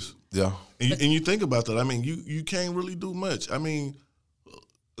 That is. Yeah. And you think about that. I mean, you can't really do much. I mean,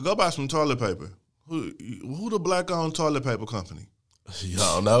 go buy some toilet paper. Who the black-owned toilet paper company? You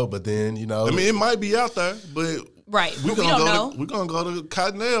don't know, but then, I mean, it might be out there, but we don't know. We're going to go to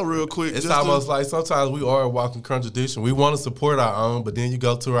Cottonelle real quick. It's almost like sometimes we are a walking contradiction. We want to support our own, but then you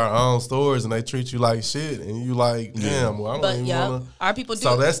go to our own stores and they treat you like shit, and you like, damn, well, I don't even want to. Our people do.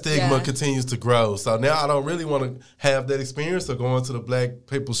 So that stigma continues to grow. So now I don't really want to have that experience of going to the black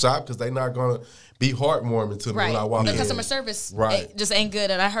people shop, because they're not going to be heartwarming to me when I walk in. The customer service just ain't good,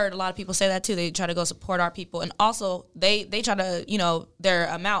 and I heard a lot of people say that too. They try to go support our people, and also they try to, their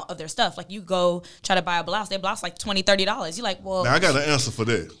amount of their stuff. Like, you go try to buy a blouse, their blouse like $20-$30. You like, well, now I got an answer for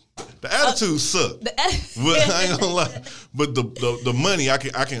that. The attitude suck. But I ain't gonna lie. But the money, I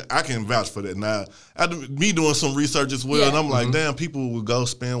can vouch for that. Now, after me doing some research as well, and I'm like, damn, people would go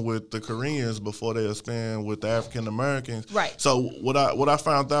spend with the Koreans before they'll spend with the African Americans. Right. So what I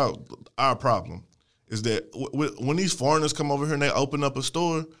found out, our problem is that when these foreigners come over here and they open up a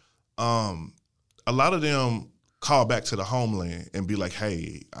store, a lot of them call back to the homeland and be like,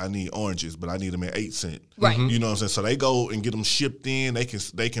 hey, I need oranges, but I need them at 8 cents. Right. You know what I'm saying? So they go and get them shipped in. They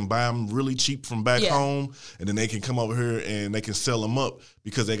can buy them really cheap from back home, and then they can come over here and they can sell them up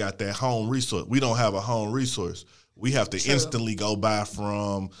because they got that home resource. We don't have a home resource. We have to instantly go buy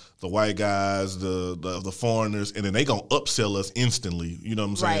from the white guys, the foreigners, and then they gonna upsell us instantly. You know what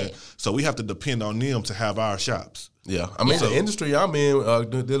I'm saying? Right. So we have to depend on them to have our shops. Yeah, I mean, the industry I'm in,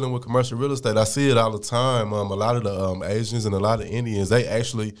 dealing with commercial real estate, I see it all the time. A lot of the Asians and a lot of Indians, they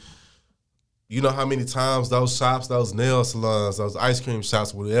actually, you know how many times those shops, those nail salons, those ice cream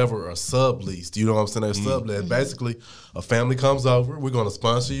shops, whatever, are subleased. You know what I'm saying? They're sublet. Basically, a family comes over, we're going to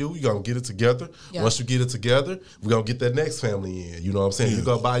sponsor you, you're going to get it together. Yeah. Once you get it together, we're going to get that next family in. You know what I'm saying? You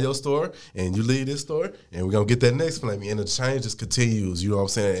go buy your store, and you leave this store, and we're going to get that next family in. And the change just continues, you know what I'm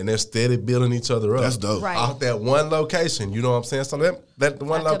saying? And they're steady building each other up. That's dope. Right. Off that one location, you know what I'm saying? So that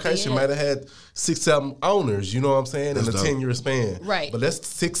one location might have had 6-7 owners, you know what I'm saying, in a 10-year span. Right. But that's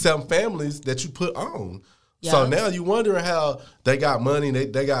 6-7 families that you put on. Yeah. So now you wonder how they got money,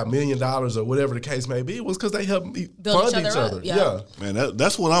 they got $1 million or whatever the case may be. It was because they helped fund each other. Yeah. Man,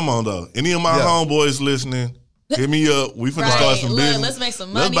 that's what I'm on, though. Any of my homeboys listening, hit me up. We finna start some business. Let's make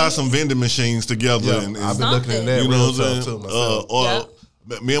some money. Let's buy some vending machines together. Yeah. And I've been looking at that. You know what I'm saying?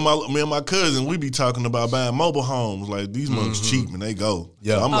 Me and my cousin, we be talking about buying mobile homes. Like, these mugs cheap and they go.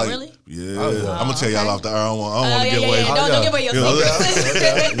 Yeah. So I'm like, really? Yeah. I'm going to tell y'all off the air. I don't want to give away. Don't give away your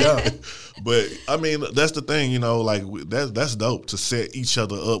secrets. But, I mean, that's the thing, you know, like, that's dope to set each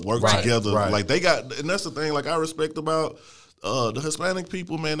other up, work together. Right. Like, they got, and that's the thing, like, I respect about the Hispanic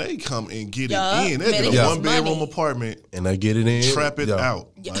people, man, they come and get it in. They get a one-bedroom apartment. And they get it in. Trap it out.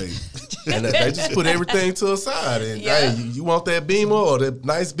 Like, and they just put everything to the side. And, hey, you want that Beamer or that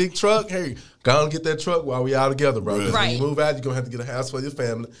nice big truck? Hey, go and get that truck while we all together, bro. Right. When you move out, you're going to have to get a house for your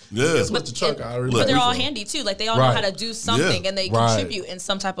family. Yeah. Guess what? The truck already. But they're all handy, too. Like, they all know how to do something, and they contribute in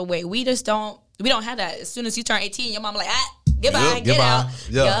some type of way. We just don't. We don't have that. As soon as you turn 18, your mom like, goodbye, get out.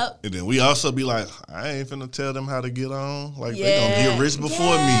 Yep. And then we also be like, I ain't finna tell them how to get on. Like, they gonna get rich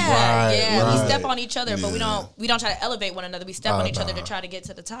before me. We step on each other, but we don't try to elevate one another. We step on each other to try to get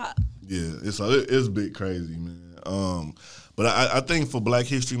to the top. Yeah, it's a bit crazy, man. But I think for Black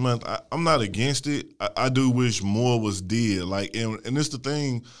History Month, I'm not against it. I do wish more was did. Like, and it's the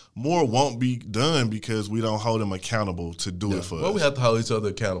thing, more won't be done because we don't hold them accountable to do it for us. Well, we have to hold each other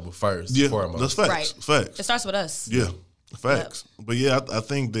accountable first. Yeah, foremost. that's facts. Right. Facts. It starts with us. Yeah, facts. Yep. But yeah, I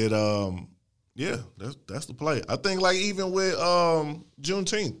think that that's the play. I think like even with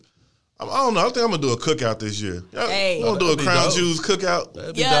Juneteenth. I don't know. I think I'm gonna do a cookout this year. Hey, we're gonna do a Crown Jewels cookout.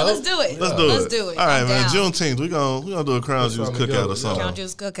 Let's do it. Let's do it. All right, I'm man. down. Juneteenth, we're gonna do a Crown Jewels cookout or something. Crown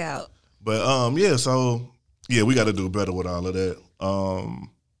Jewels cookout. But so we got to do better with all of that.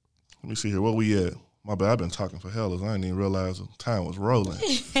 Let me see here. Where we at? My bad. I've been talking for hellas. I didn't even realize the time was rolling.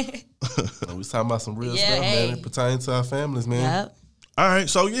 We was talking about some real stuff, man. It pertains to our families, man. Yep. All right,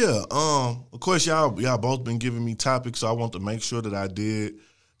 so of course y'all both been giving me topics, so I want to make sure that I did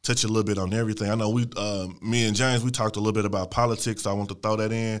touch a little bit on everything. I know me and James, we talked a little bit about politics, so I want to throw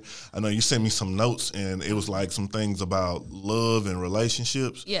that in. I know you sent me some notes, and it was like some things about love and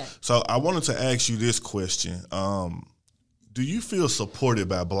relationships. Yeah. So I wanted to ask you this question. Do you feel supported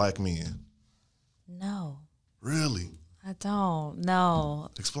by Black men? No. Really? I don't. No.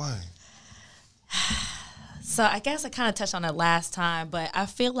 Explain. So I guess I kind of touched on it last time, but I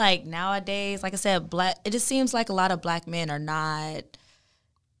feel like nowadays, like I said, it just seems like a lot of Black men are not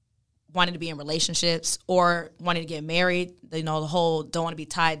wanting to be in relationships or wanting to get married, the whole don't want to be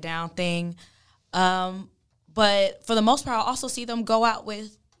tied down thing. But for the most part, I also see them go out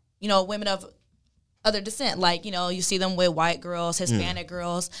with, women of other descent. Like, you see them with white girls, Hispanic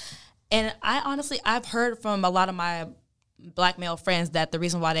girls. And I've heard from a lot of my Black male friends that the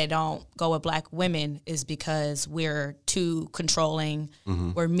reason why they don't go with Black women is because we're too controlling,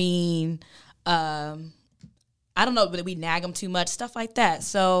 we're mean. I don't know, but we nag them too much, stuff like that.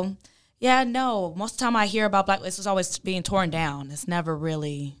 So, yeah, no. Most of the time I hear about Black, it's always being torn down. It's never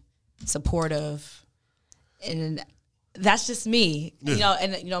really supportive. And that's just me,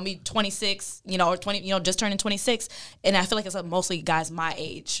 me 26, or 20, just turning 26. And I feel like it's mostly guys my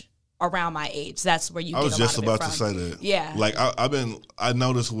age, around my age. That's where you get a lot of it from. I was just about to say that. Yeah. Like I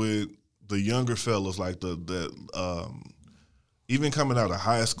noticed with the younger fellas, like even coming out of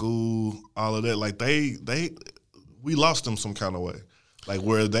high school, all of that, like we lost them some kind of way. Like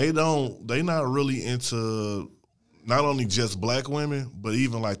where they not really into not only just Black women, but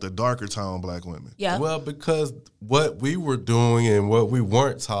even like the darker tone Black women. Yeah. Well, because what we were doing and what we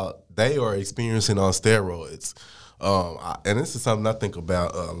weren't taught they are experiencing on steroids. And this is something I think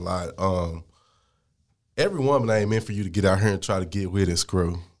about a lot. Every woman ain't meant for you to get out here and try to get with and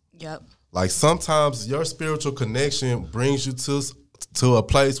screw. Yep. Like sometimes your spiritual connection brings you to a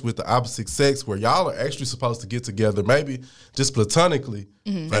place with the opposite sex where y'all are actually supposed to get together, maybe just platonically,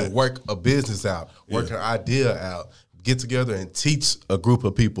 and work a business out, work an idea out, get together and teach a group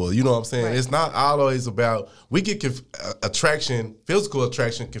of people. You know what I'm saying? Right. It's not always about, we get attraction, physical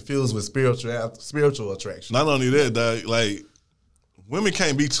attraction confused with spiritual attraction. Not only that, dog, like, women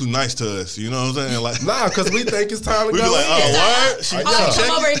can't be too nice to us. You know what I'm saying? Like, Nah, because we think it's time to we go be like, in. oh, word? She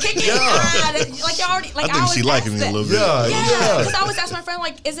Come over and kick it. Like, y'all already, like, I think she always liking ask me a that. little bit. Yeah, because I always ask my friend,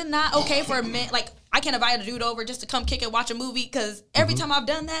 like, is it not okay for a man, like, I can't invite a dude over just to come kick it, watch a movie, because every time I've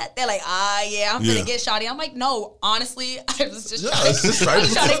done that, they're like, I'm gonna get shawty. I'm like, no, honestly, I was just trying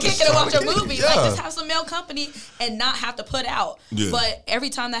to kick it and watch a movie. Yeah. Like, just have some male company and not have to put out. Yeah. But every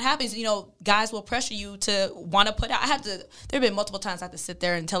time that happens, you know, guys will pressure you to want to put out. There have been multiple times I have to sit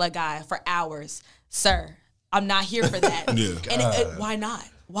there and tell a guy for hours, sir, I'm not here for that. Yeah. And why not?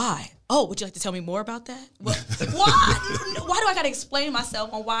 Why? Oh, would you like to tell me more about that? Why? Why do I got to explain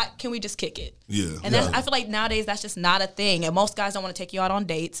myself on why? Can we just kick it? Yeah. And that's, I feel like nowadays that's just not a thing. And most guys don't want to take you out on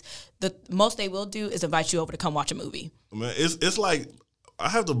dates. The most they will do is invite you over to come watch a movie. Man, it's like I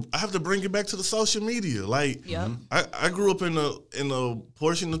have to bring it back to the social media. Like, I grew up in a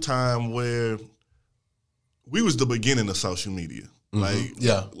portion of time where we was the beginning of social media. Like,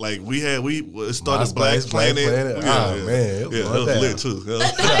 like it started MySpace, Black Planet. Man, it was lit too.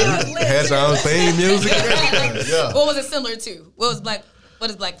 Had your own theme music. What was it similar to? What is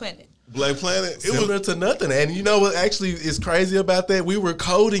Black Planet? Black Planet. It Similar to nothing. And you know what actually is crazy about that? We were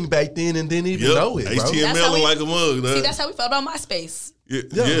coding back then and didn't even know it, bro. HTML like a mug. See, that's how we felt about MySpace.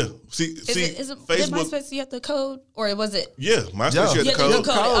 Yeah. See, Is it Facebook. did MySpace you have to code, or was it? Yeah, MySpace. You had to You code.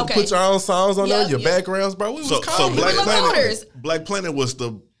 code. Okay. Put your own songs on there, Yeah, your yeah. backgrounds, bro. We was So coding. Black We were Planet. coders. Black Planet was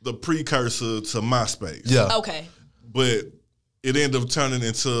the precursor to MySpace. Yeah. Okay. But it ended up turning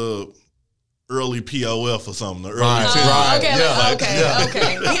into early POF or something. Early Right.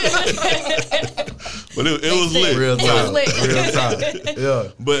 Okay. But it was lit. Real It was time. lit. Real time. Yeah.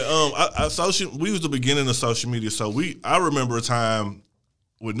 But we was the beginning of social media. So I remember a time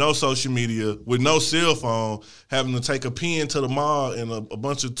with no social media, with no cell phone, having to take a pen to the mall and a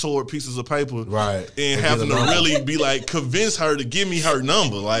bunch of tore pieces of paper, Right. and And having get to a number. really be like, convince her to give me her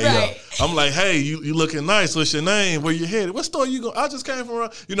number. Like, Right. I'm like, hey, you looking nice? What's your name? Where you headed? What store you going? I just came from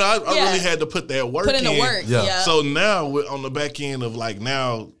around. You know, I really had to put that work Put in the work. Yeah. Yeah. So now we're on the back end of like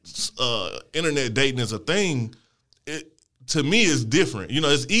now, internet dating is a thing. It to me is different. You know,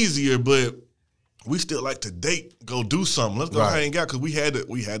 it's easier, but we still like to date, go do something. Let's go hang out because we had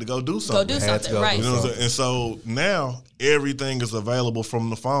to go do something. Go do Had to something, go right? You know what I'm saying? And so now everything is available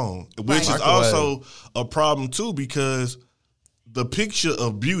from the phone, which is Microwave. also a problem too because the picture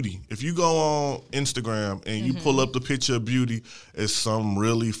of beauty, if you go on Instagram and you pull up the picture of beauty, it's some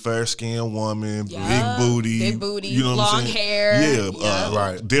really fair-skinned woman, Yeah. big booty, you know what I'm long saying? hair. Yeah,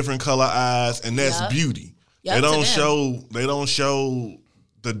 Right. different color eyes, and that's Yep. beauty. Yep, They to don't them. show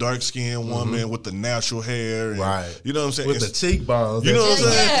the dark-skinned woman with the natural hair, and, Right. You know what I'm saying? With the cheekbones. You know what I'm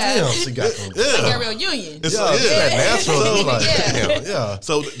saying? Yeah. Damn, she got them. Like Ariel Union. It's Yeah, like, that natural. So- I'm like, Yeah. damn, yeah.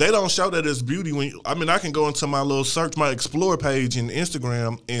 So they don't show that as beauty when I can go into my little search, my explore page in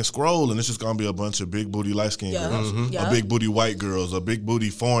Instagram and scroll, and it's just gonna be a bunch of big booty light skinned Yeah. girls, Yeah. a big booty white girls, a big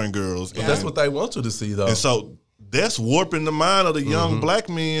booty foreign girls. But that's what they want you to see, though. And so that's warping the mind of the young black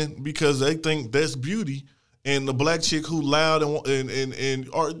men because they think that's beauty. And the black chick who loud and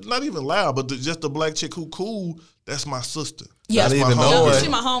or not even loud, but just the black chick who cool, that's my sister. Yeah. That's Not my even homegirl. knowing. She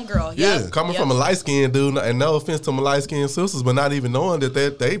my homegirl. Yeah. Yeah. Coming from a light-skinned dude, and no offense to my light-skinned sisters, but not even knowing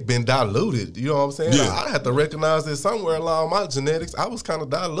that they've been diluted. You know what I'm saying? Yeah. I had to recognize that somewhere along my genetics, I was kind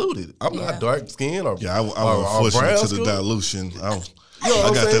of diluted. I'm not dark-skinned or Yeah, I or was brown fortunate to the skin. dilution. You know what I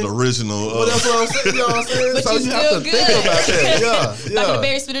I'm got saying? that original. Well, that's what I'm saying. You know what I'm saying? But so you you have to still think good. about that. Yeah, Like yeah. the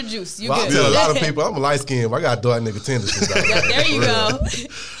berry sweeter juice. You Well, I good. tell a lot of people I'm a light skinned, but I got dark nigga tendencies. Though. There you go.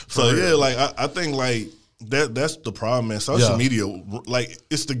 So yeah, like I think like that's the problem, man. Social Yeah. media, like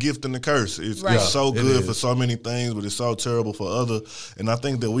it's the gift and the curse. It's, Right. it's so It good is. for so many things, but it's so terrible for other. And I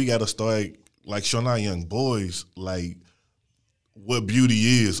think that we got to start like showing our young boys like what beauty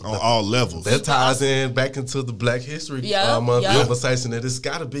is on all levels. That ties in back into the Black History Yeah, Month yeah. conversation that it's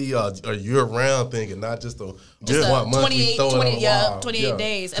got to be a year-round thing and not just a Just one month we 28, throw it on the wall. 28 Yeah.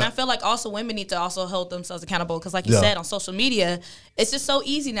 days. And I feel like also women need to also hold themselves accountable because like you Yeah. said, on social media, it's just so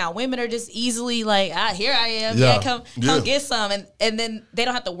easy now. Women are just easily like, here I am. Yeah. Yeah, come Yeah. get some. And then they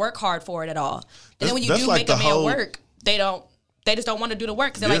don't have to work hard for it at all. And then when you That's do like make a the man whole- work, they don't they just don't want to do the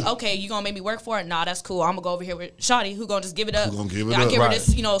work because they're like, okay, you gonna make me work for it? Nah, that's cool. I'm gonna go over here with Shawty, who gonna just give it up. I'll give her Right. this,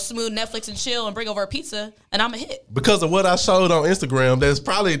 smooth Netflix and chill, and bring over a pizza, and I'm a hit. Because of what I showed on Instagram, that's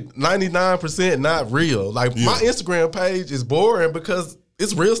probably 99% not real. Like my Instagram page is boring because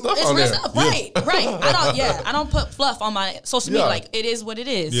it's real stuff It's on real there. stuff, right? I don't put fluff on my social media. Like it is what it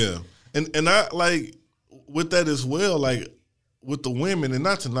is. Yeah, and I like with that as well. Like with the women, and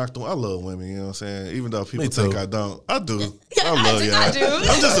not to knock them, I love women. You know what I'm saying? Even though people think I don't, I do. I love y'all. I do.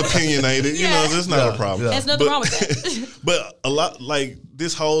 I'm just opinionated. It's not a problem. There's nothing wrong with that. But a lot like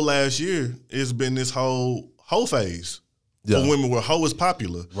this whole last year, it's been this whole phase. Yeah. For women where hoe is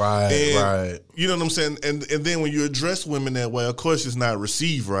popular. Right, and, right. You know what I'm saying? And then when you address women that way, of course it's not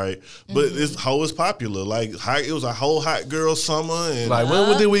received right. But it's hoe is popular. Like it was a whole hot girl summer and Like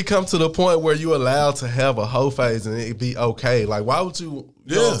when did we come to the point where you allowed to have a hoe phase and it be okay? Like why would you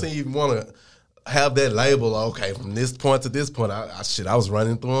know what I'm saying, even want to have that label, okay, from this point to this point, I was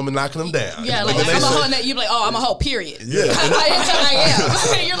running through them and knocking them down. Yeah, like I'm a hoe, and you be like, oh, I'm a hoe, period. Yeah.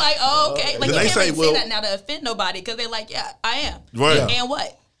 I am. You're like, oh, okay. Like, you they can't say, really say that now to offend nobody because they're like, yeah, I am. Right. And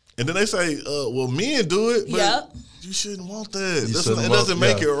what? And then they say, well, men do it, but Yep. you shouldn't want that. shouldn't It want- doesn't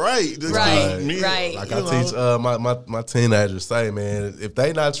make yeah. it right. Just Right, 'cause men, right. Like you I know. teach my teenagers say, man, if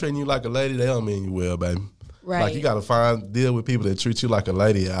they not treating you like a lady, they don't mean you well, baby. Right. Like you gotta deal with people that treat you like a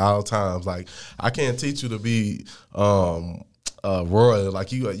lady at all times. Like I can't teach you to be royal,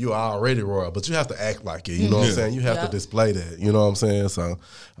 like you're already royal, but you have to act like it. You know what I'm saying? You have to display that. You know what I'm saying? So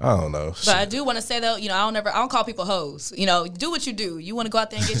I don't know. But I do want to say though, I don't call people hoes. Do what you do. You want to go out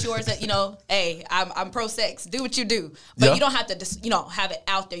there and get yours. Hey, I'm pro sex. Do what you do, but you don't have to have it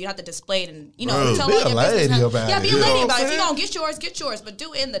out there. You don't have to display it and tell be all a your lady business. about Yeah, it. be a You know lady what about I'm it. If you saying? don't get yours, but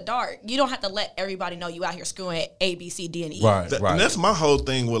do it in the dark. You don't have to let everybody know you out here screwing A, B, C, D, and E. Right. And that's my whole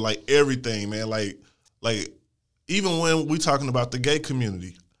thing with like everything, man. Like even when we talking about the gay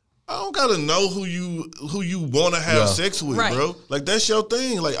community, I don't gotta know who you want to have sex with, Right. bro. Like that's your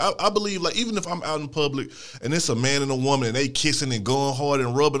thing. Like I believe, like even if I'm out in public and it's a man and a woman and they kissing and going hard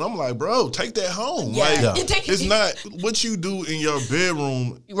and rubbing, I'm like, bro, take that home. Yeah. Like Yeah. it's not what you do in your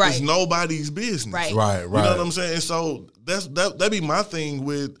bedroom. Right. Is nobody's business. Right. Right. You know what I'm saying? So that be my thing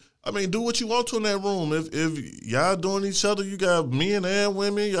with. I mean, do what you want to in that room. If y'all doing each other, you got men and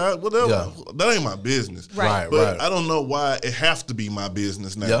women, y'all whatever. Yeah. That ain't my business. Right. But I don't know why it have to be my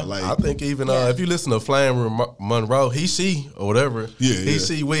business now. Yeah, Like I think even if you listen to Flame Monroe, he, she, or whatever, he,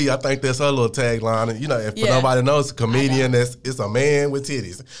 she, we, I think that's her little tagline. And, if nobody knows, a comedian, it's a man with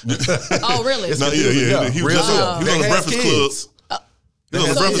titties. Oh, really? he was on the Breakfast Club. He was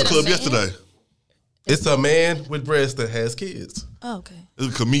on the Breakfast Club yesterday. It's a man with breasts that has kids. Oh, okay.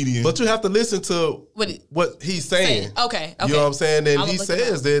 It's a comedian. But you have to listen to what he's saying. Okay. You know what I'm saying? And I'm he gonna look it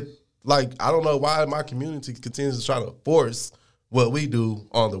says that, like, I don't know why my community continues to try to force what we do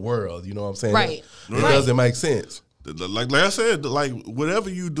on the world. You know what I'm saying? Right. It doesn't make sense. Like I said, like whatever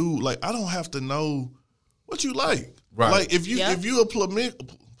you do, like I don't have to know what you like. Right. Like if you a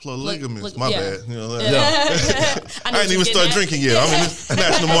polygamist, my yeah. bad. You know, I ain't even started drinking yet. I mean, it's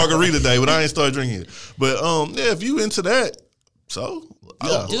National Margarita Day, but I ain't started drinking yet. But if you into that, so I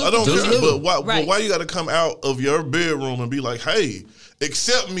don't care. But why you got to come out of your bedroom and be like, hey,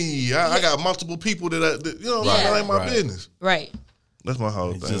 accept me? I got multiple people that that ain't my business. Right. That's my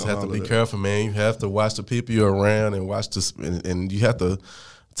whole You thing. just have to be careful, man. You have to watch the people you're around and watch and you have to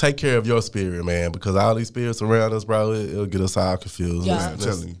take care of your spirit, man, because all these spirits around us, bro, it'll get us all confused. Yeah. I'm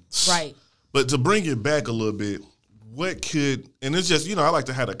telling you. Right. But to bring it back a little bit, what could, and it's just, I like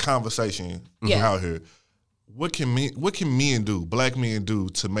to have a conversation out here. What can men do, black men do,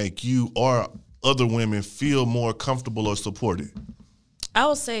 to make you or other women feel more comfortable or supported? I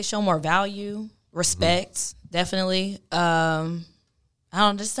would say show more value, respect, definitely. I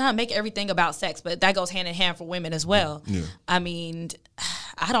don't just not make everything about sex, but that goes hand in hand for women as well. Yeah. I mean,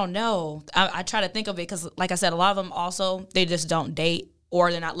 I don't know. I try to think of it because, like I said, a lot of them also, they just don't date or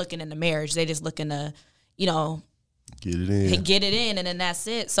they're not looking into marriage. They just looking to, get it in, and then that's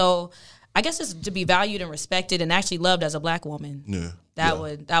it. So I guess just to be valued and respected and actually loved as a black woman. Yeah.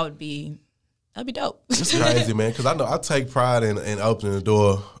 That'd be dope. It's crazy, man, because I know I take pride in opening the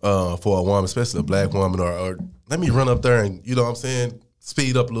door for a woman, especially a black woman, or let me run up there and, you know what I'm saying,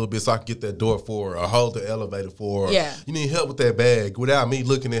 speed up a little bit so I can get that door for her or hold the elevator for her. Yeah. You need help with that bag without me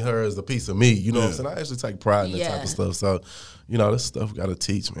looking at her as a piece of meat. You know what I'm saying? I actually take pride in that type of stuff. So, this stuff we got to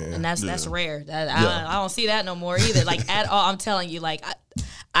teach, man. And that's rare. I don't see that no more either. Like at all. I'm telling you, like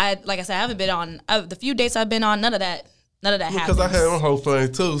I like I said, I haven't been on the few dates I've been on. None of that None of that Because happens. I had my whole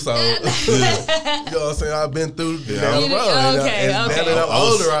fun too, so you know what I'm saying. I've been through down the road. Okay. Now that I'm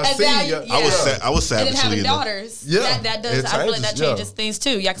older, I see. Yeah. I was savage. And then having you know. daughters, Yeah. that does. I feel like that changes things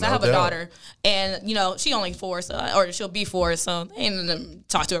too. Yeah, because I have a doubt. daughter, and she only 4, or she'll be 4, so I ain't gonna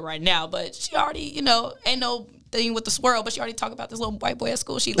talk to her right now. But she already, ain't no thing with the swirl, but she already talked about this little white boy at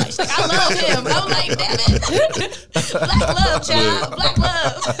school. She's like, I love him. I'm like, damn it, black love, child, black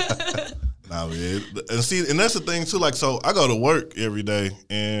love. Nah, man. And that's the thing too. Like, so I go to work every day,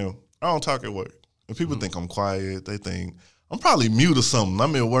 and I don't talk at work. And people think I'm quiet. They think I'm probably mute or something.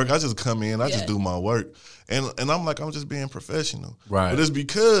 I'm at work. I just come in. I just do my work, and I'm like, I'm just being professional. Right. But it's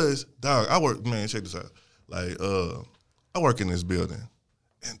because, dog, I work. Man, check this out. Like, I work in this building,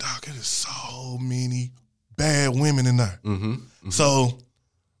 and dog, it is so many bad women in there. So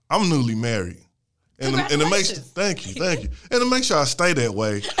I'm newly married. And it makes thank you. And to make sure I stay that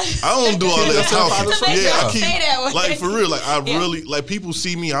way, I don't do all that talking. I keep stay that way. Like for real. Like I really like people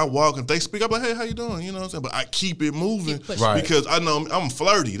see me. I walk and they speak. I'm like, hey, how you doing? You know what I'm saying? But I keep it moving because I know I'm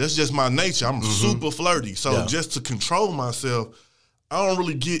flirty. That's just my nature. I'm super flirty. So just to control myself, I don't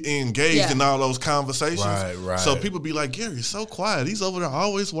really get engaged in all those conversations. Right. So people be like, Gary, it's so quiet. He's over there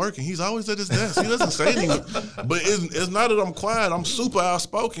always working. He's always at his desk. He doesn't say anything. But it's not that I'm quiet. I'm super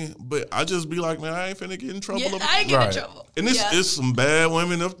outspoken. But I just be like, man, I ain't finna get in trouble. Yeah, I ain't get in trouble. And it's some bad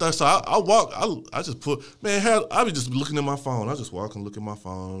women up there. So I walk. I just put, man, I be just looking at my phone. I just walk and look at my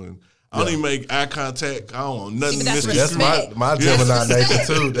phone and I don't even make eye contact. I don't want nothing. That's my Gemini nature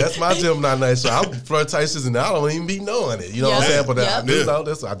too. That's my Gemini nature. I'm flirtatious and I don't even be knowing it. You know what I'm saying? But I do know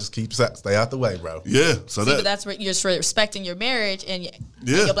this. I just stay out the way, bro. Yeah. So but that's where you're respecting your marriage and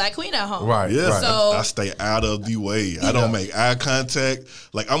your black queen at home. Right. Yeah. Right. So I stay out of the way. I don't make eye contact.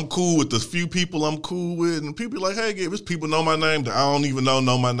 Like I'm cool with the few people I'm cool with, and people be like, hey, if people know my name that I don't even know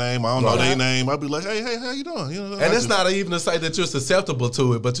my name. I don't know their name. I'd be like, hey, how you doing? You know, and it's not even to say that you're susceptible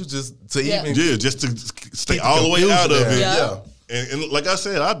to it, but you just just to stay all the way out of it. Yeah. And like I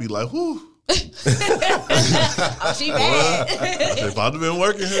said, I'd be like, whew. oh, she bad. If I'd have been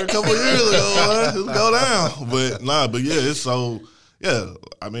working here a couple years ago, it would go down. But yeah, it's so, yeah.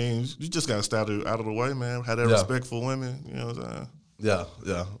 I mean, you just got to stay out of the way, man. Have that respect for women. You know what I'm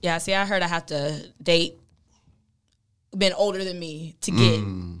saying? Yeah, see, I heard I have to date men older than me to get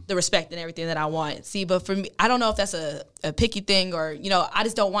the respect and everything that I want. See, but for me, I don't know if that's a picky thing or, I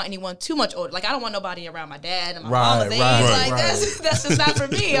just don't want anyone too much older. Like, I don't want nobody around my dad and my mama's age. That's just not for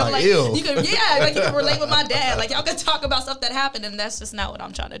me. I'm like, you can relate with my dad. Like, y'all can talk about stuff that happened, and that's just not what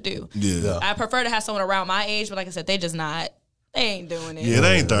I'm trying to do. Yeah. I prefer to have someone around my age, but like I said, they ain't doing it. Yeah,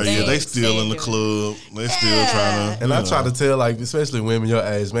 they ain't there yet. They still in the club. They still trying to. And I try to tell, like, especially women your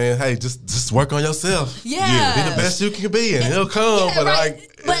age, man, hey, just work on yourself. Yeah. Be the best you can be, and it'll come. Yeah,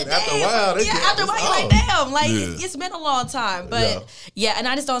 but after a while, after a while, you're like, damn, it's been a long time. But and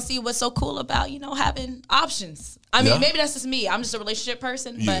I just don't see what's so cool about, having options. I mean, maybe that's just me. I'm just a relationship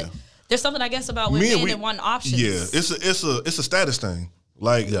person, but there's something I guess about women and wanting options. Yeah, it's a status thing.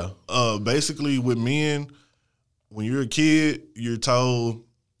 Like, basically with men, when you're a kid, you're told,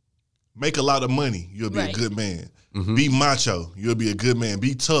 make a lot of money, you'll be a good man. Be macho, you'll be a good man.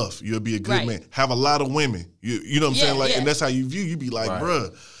 Be tough, you'll be a good man. Have a lot of women. You know what I'm saying? Like, and that's how you view. You be like,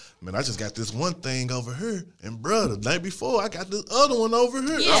 bruh, man, I just got this one thing over here, and bruh, the night before I got this other one over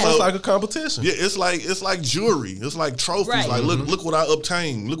here. Yeah. It's like a competition. Yeah, it's like jewelry. It's like trophies. Right. Like, look what I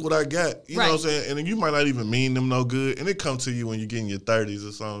obtained. Look what I got. You know what I'm saying? And then you might not even mean them no good, and it come to you when you get in your 30s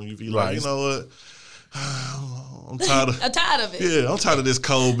or something. You be like, you know what? I'm tired of it. Yeah, I'm tired of this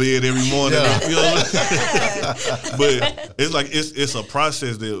cold bed every morning. You know what I'm saying? But it's like it's a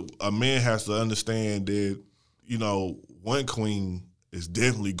process that a man has to understand that, one queen is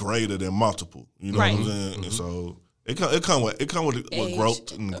definitely greater than multiple. You know what I'm saying? And so it come with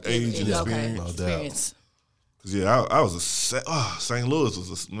growth and age and experience. No doubt. Cause I was St. Louis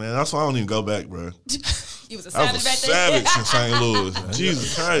was man. That's why I don't even go back, bro. You was a savage back then. Savage in St. Louis.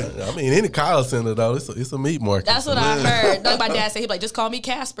 Jesus Christ. I mean, any call center though, it's a meat market. That's what I heard. Like my dad said, he'd be like, just call me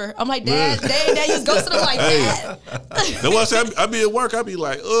Casper. I'm like, Dad, Dad used to go to them like that. That's why I say I be at work. I be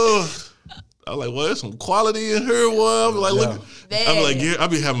like, ugh. I'm like, well, there's some quality in here. Well, I'm like, look. I'm like, Gary, I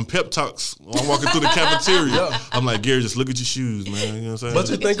be having pep talks when I'm walking through the cafeteria. I'm like, Gary, just look at your shoes, man. You know what I'm saying? But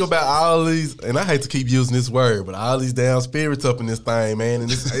you think about all these, and I hate to keep using this word, but all these damn spirits up in this thing, man.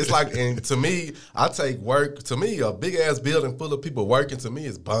 And it's like, and to me, I take work. To me, a big ass building full of people working, to me,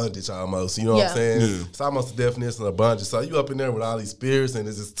 is bondage almost. You know what I'm saying? Yeah. It's almost the definition of bondage. So you up in there with all these spirits, and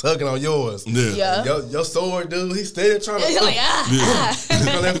it's just tugging on yours. Yeah. Your sword, dude, he's still trying to. You're like, He's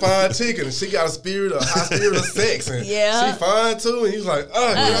gonna find chicken, and she got a high spirit of sex, and Yeah. she fine too. And he's like,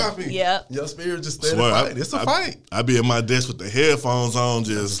 get off me. Yep. Your spirit just steady Swear, fighting. It's a fight. I be at my desk with the headphones on,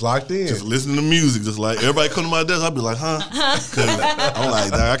 It's locked in. just listening to music, just like everybody come to my desk. I be like, huh? 'Cause I'm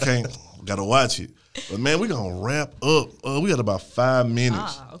like, nah, I can't. Gotta watch it. But man, we gonna wrap up. We got about 5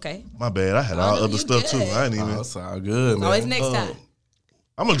 minutes. Okay. My bad. I had all no, other you stuff too. good. I ain't even. It's all good, man. Always next time.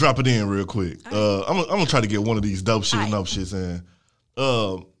 I'm gonna drop it in real quick. I'm gonna try to get one of these dope shit, All right. nope shits in.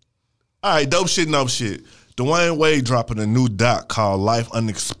 All right, dope shit, nope shit. Dwayne Wade dropping a new doc called Life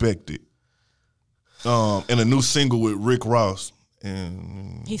Unexpected. And a new single with Rick Ross.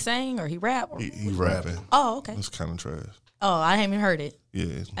 And He sang or he rap? Or, he rapping. oh, okay. It's kind of trash. Oh, I haven't even heard it.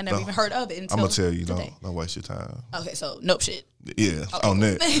 Yeah. I never even heard of it until I'm gonna tell you, today. don't waste your time. Okay, so nope shit. Yeah, on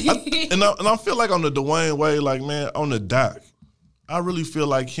that. And I feel like on the Dwayne Wade, like, man, on the doc, I really feel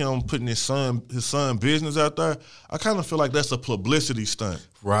like him putting his son business out there. I kind of feel like that's a publicity stunt.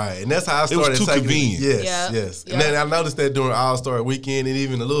 Right, and that's how I It was started too taking convenient. Yes, Yeah. yes. Yeah. And then I noticed that during All-Star Weekend and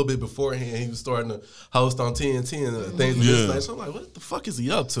even a little bit beforehand, he was starting to host on TNT and things of Yeah. this nature. So I'm like, what the fuck is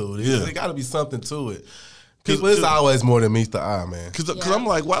he up to? Yeah. There got to be something to it. People, it's always more than meets the eye, man. Cause I'm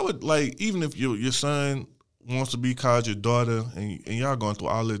like, why would, like, even if your son wants to be called your daughter and y'all going through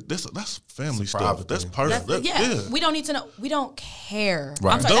all this, that's family stuff. private That's thing. personal. Yeah, we don't need to know. We don't care.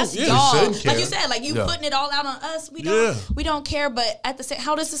 Right. I'm sorry, Don't- that's yeah, y'all. shouldn't Like care. you said, like you Yeah. putting it all out on us. We Yeah. don't. We don't care. But at the same,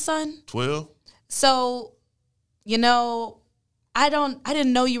 how old is the son? 12. So, you know, I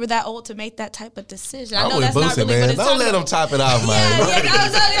didn't know you were that old to make that type of decision. I I'm know with that's not Boosie, really man. what it's Don't talking let him about. top it off, man.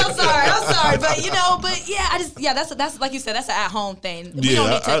 I'm sorry, but you know, that's like you said, that's an at home thing. We don't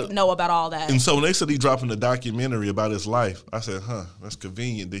need to know about all that. And so when they said he dropping a documentary about his life, I said, that's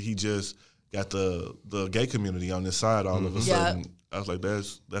convenient that he just got the gay community on his side all of a sudden. I was like,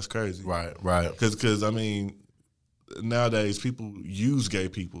 that's crazy. Right. Because I mean, nowadays people use gay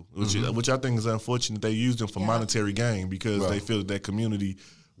people, which I think is unfortunate. They use them for monetary gain because they feel that community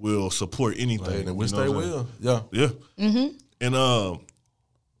will support anything. And which you know they what I'm will. saying? Yeah. Yeah. Mm-hmm. And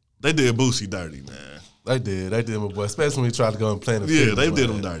they did Boosie dirty, man. They did, my boy. Especially when he tried to go and plant a Yeah, field, they did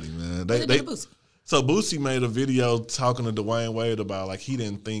man. him dirty, man. They did Boosie. So Boosie made a video talking to Dwayne Wade about like he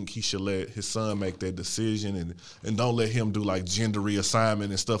didn't think he should let his son make that decision and don't let him do like gender reassignment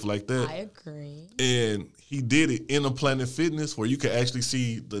and stuff like that. I agree. And he did it in a Planet Fitness where you could actually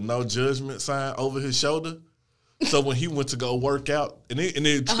see the no judgment sign over his shoulder. So when he went to go work out, and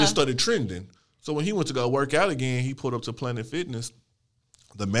it started trending. So when he went to go work out again, he pulled up to Planet Fitness.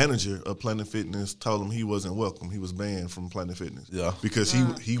 The manager of Planet Fitness told him he wasn't welcome. He was banned from Planet Fitness. Yeah. Because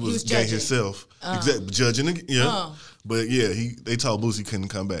he was gay judging. himself. Exactly. Judging. Yeah. But yeah, they told Boosie couldn't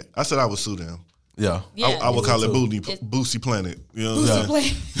come back. I said I would sue them. Yeah. I would call it too. Boosie Planet. You know what I'm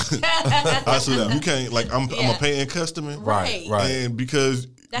saying? I sue them. You can't, like, I'm a paying customer. Right. And because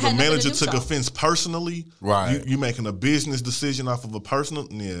That the had nothing to manager do took so. offense personally, Right. You making a business decision off of a personal,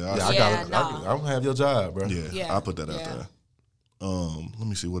 I'm gonna have your job, bro. I put that out there. Let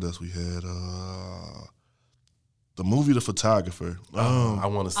me see what else we had. The movie The Photographer. I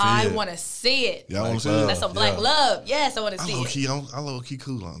want to see I it. want to see it. Y'all want to see love. it? That's some black love. Yes, I want to see it. I low key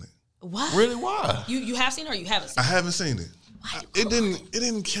cool on it. What? Really? Why? You have seen it or you haven't seen I it? haven't seen it. It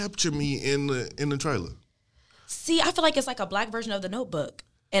didn't capture me in the trailer. See, I feel like it's like a black version of The Notebook,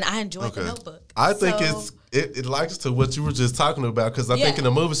 and I enjoyed The Okay. Notebook. I think So- it likes to what you were just talking about, because I think Yeah. in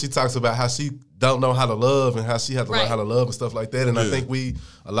the movie she talks about how she don't know how to love and how she had to learn Right. how to love and stuff like that. And I think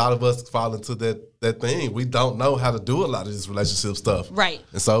a lot of us fall into that thing. We don't know how to do a lot of this relationship stuff. Right.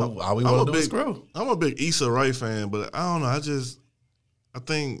 And so all we want to do is grow. I'm a big Issa Rae fan, but I don't know. I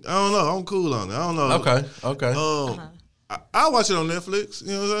don't know. I'm cool on it. I don't know. Okay. I watch it on Netflix.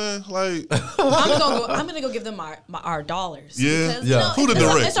 You know what I'm saying? Like, I'm gonna go give them our dollars. Yeah. Because, Yeah. you know, Who the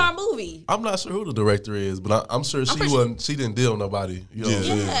director? It's our movie. I'm not sure who the director is, but I'm sure she pretty wasn't. She didn't deal with nobody. You know what I'm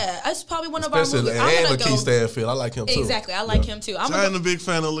saying? Yeah, it's probably one of our Especially movies. I'm and gonna Lakeith go. Stanfield. I like him too. Exactly, I like him too. I'm I ain't gonna a big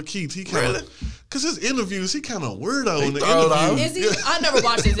fan of Lakeith. He kind of, because his interviews, he kind of weirdo in the throw it out. interviews. Is he? I never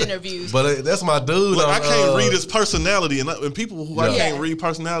watched his interviews. But that's my dude. Like, I on, can't read his personality, and people who I Yeah. can't read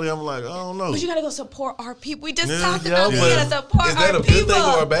personality, I'm like, I don't know. But you gotta go support our people. We just Yeah, talked yeah, about yeah. we gotta support Is that our a people. good thing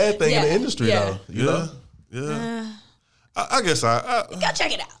or a bad thing in the industry, Yeah. though? You know? Yeah. I guess I Go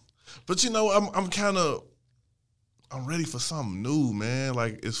check it out. but you know, I'm ready for something new, man.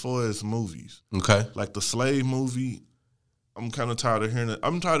 Like, as far as movies, Okay. like the Slave movie, I'm kind of tired of hearing it.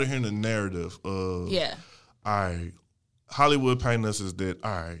 I'm tired of hearing the narrative of, Yeah. all right, Hollywood painting us as that,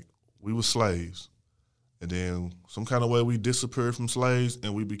 all right, we were slaves. And then some kind of way we disappeared from slaves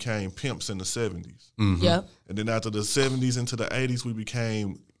and we became pimps in the 70s. Yep. And then after the 70s into the 80s, we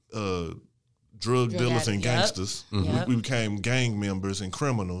became drug dealers and addict, yep. gangsters. Yep. We became gang members and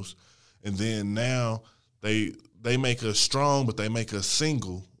criminals. and then now they make us strong, but they make us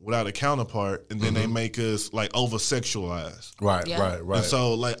single without a counterpart, and then they make us like over sexualized. Right. And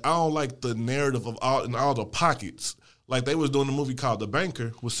so like I don't like the narrative of all the pockets. Like they was doing a movie called The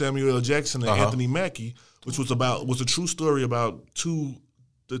Banker with Samuel L. Jackson and Anthony Mackie, which was a true story about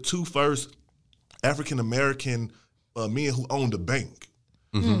the two first African American men who owned a bank.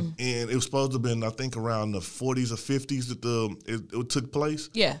 And it was supposed to have been, I think, around the 40s or 50s that it took place.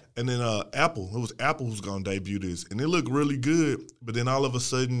 Yeah. And then Apple who's going to debut this. And it looked really good, but then all of a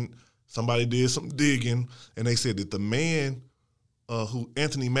sudden somebody did some digging, and they said that the man who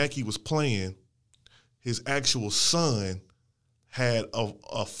Anthony Mackie was playing, his actual son had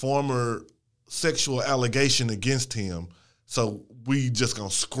a former sexual allegation against him. So we just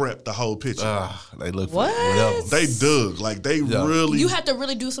gonna scrap the whole picture. They look for What? whatever. They dug. Like they really. You have to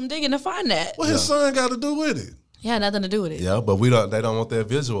really do some digging to find that. What his son got to do with it? Yeah, nothing to do with it. Yeah, but they don't want that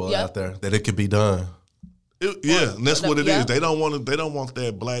visual out there that it could be done. And that's what it Yeah. is. They don't want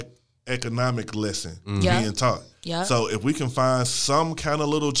that black economic lesson Yeah. being taught. Yeah. So if we can find some kind of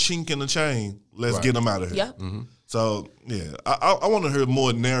little chink in the chain, let's get them out of here. Yeah. So yeah, I want to hear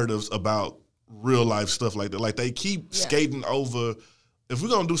more narratives about real life stuff like that. Like they keep skating over. If we're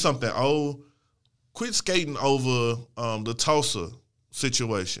gonna do something old, quit skating over the Tulsa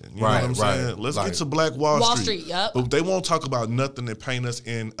situation. You know what I'm saying? Let's get to Black Wall Street. Yep. But they won't talk about nothing that paint us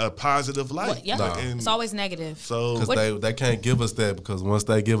in a positive light. Well, yeah. And It's always negative. so Because they can't give us that, because once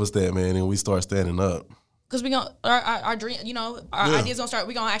they give us that, man, then we start standing up. Because we gonna our dream, our ideas gonna start.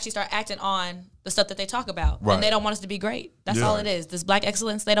 We gonna actually start acting on the stuff that they talk about, and they don't want us to be great. That's all it is. This black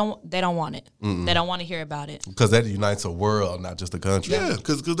excellence, they don't want it. They don't want to hear about it. Because that unites a world, not just a country. yeah,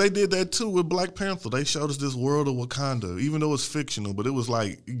 because they did that too with Black Panther. They showed us this world of Wakanda, even though it's fictional, but it was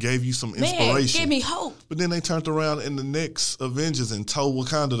like it gave you some inspiration. Man, give me hope. But then they turned around in the next Avengers and tore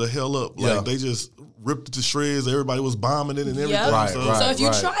Wakanda the hell up. Like they just ripped it to shreds. Everybody was bombing it and everything. Yep. Right, So if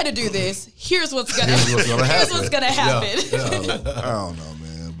you try to do this, here's what's gonna happen. I don't know,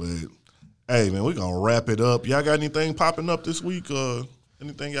 man. But hey, man, we're gonna wrap it up. Y'all got anything popping up this week?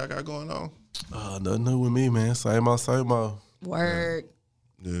 Anything y'all got going on? Nothing new with me, man. Same old. Word.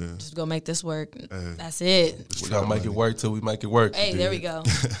 Yeah. Just go make this work. That's it. We gonna make it work till we make it work. Hey, there we go.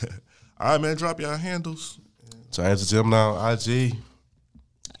 All right, man. Drop y'all handles. James the Gym now, IG.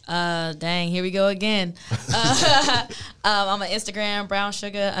 Dang, here we go again. I'm on Instagram,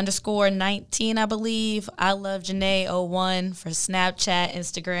 brownsugar_19, I believe. I love Janae01 for Snapchat,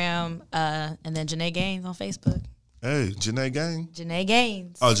 Instagram, and then Janae Gaines on Facebook. Hey, Janae Gang. Janae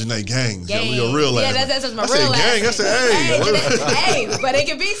Gaines. Oh, Janae Gaines. Gaines. Your real Yeah, last. that's my I real said last gang. name. I said, hey. Hey, but it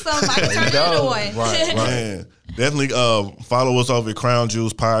can be something. I can turn it into one. Right. Man, definitely follow us over at Crown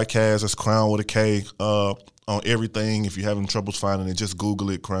Jewels Podcast. That's Crown with a K on everything. If you're having troubles finding it, just Google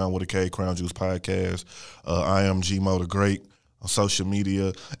it, Crown with a K, Crown Jewels Podcast. I am G-Mo the Great on social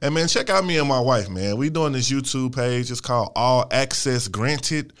media. And, man, check out me and my wife, man. We doing this YouTube page. It's called All Access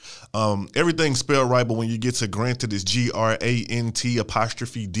Granted. Everything's spelled right, but when you get to Granted, it's GRANT''D.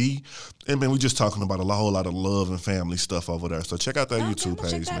 And, man, we just talking about a whole lot of love and family stuff over there. So check out that YouTube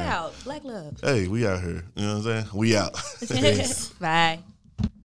page, check that man. out. Black love. Hey, we out here. You know what I'm saying? We out. Bye.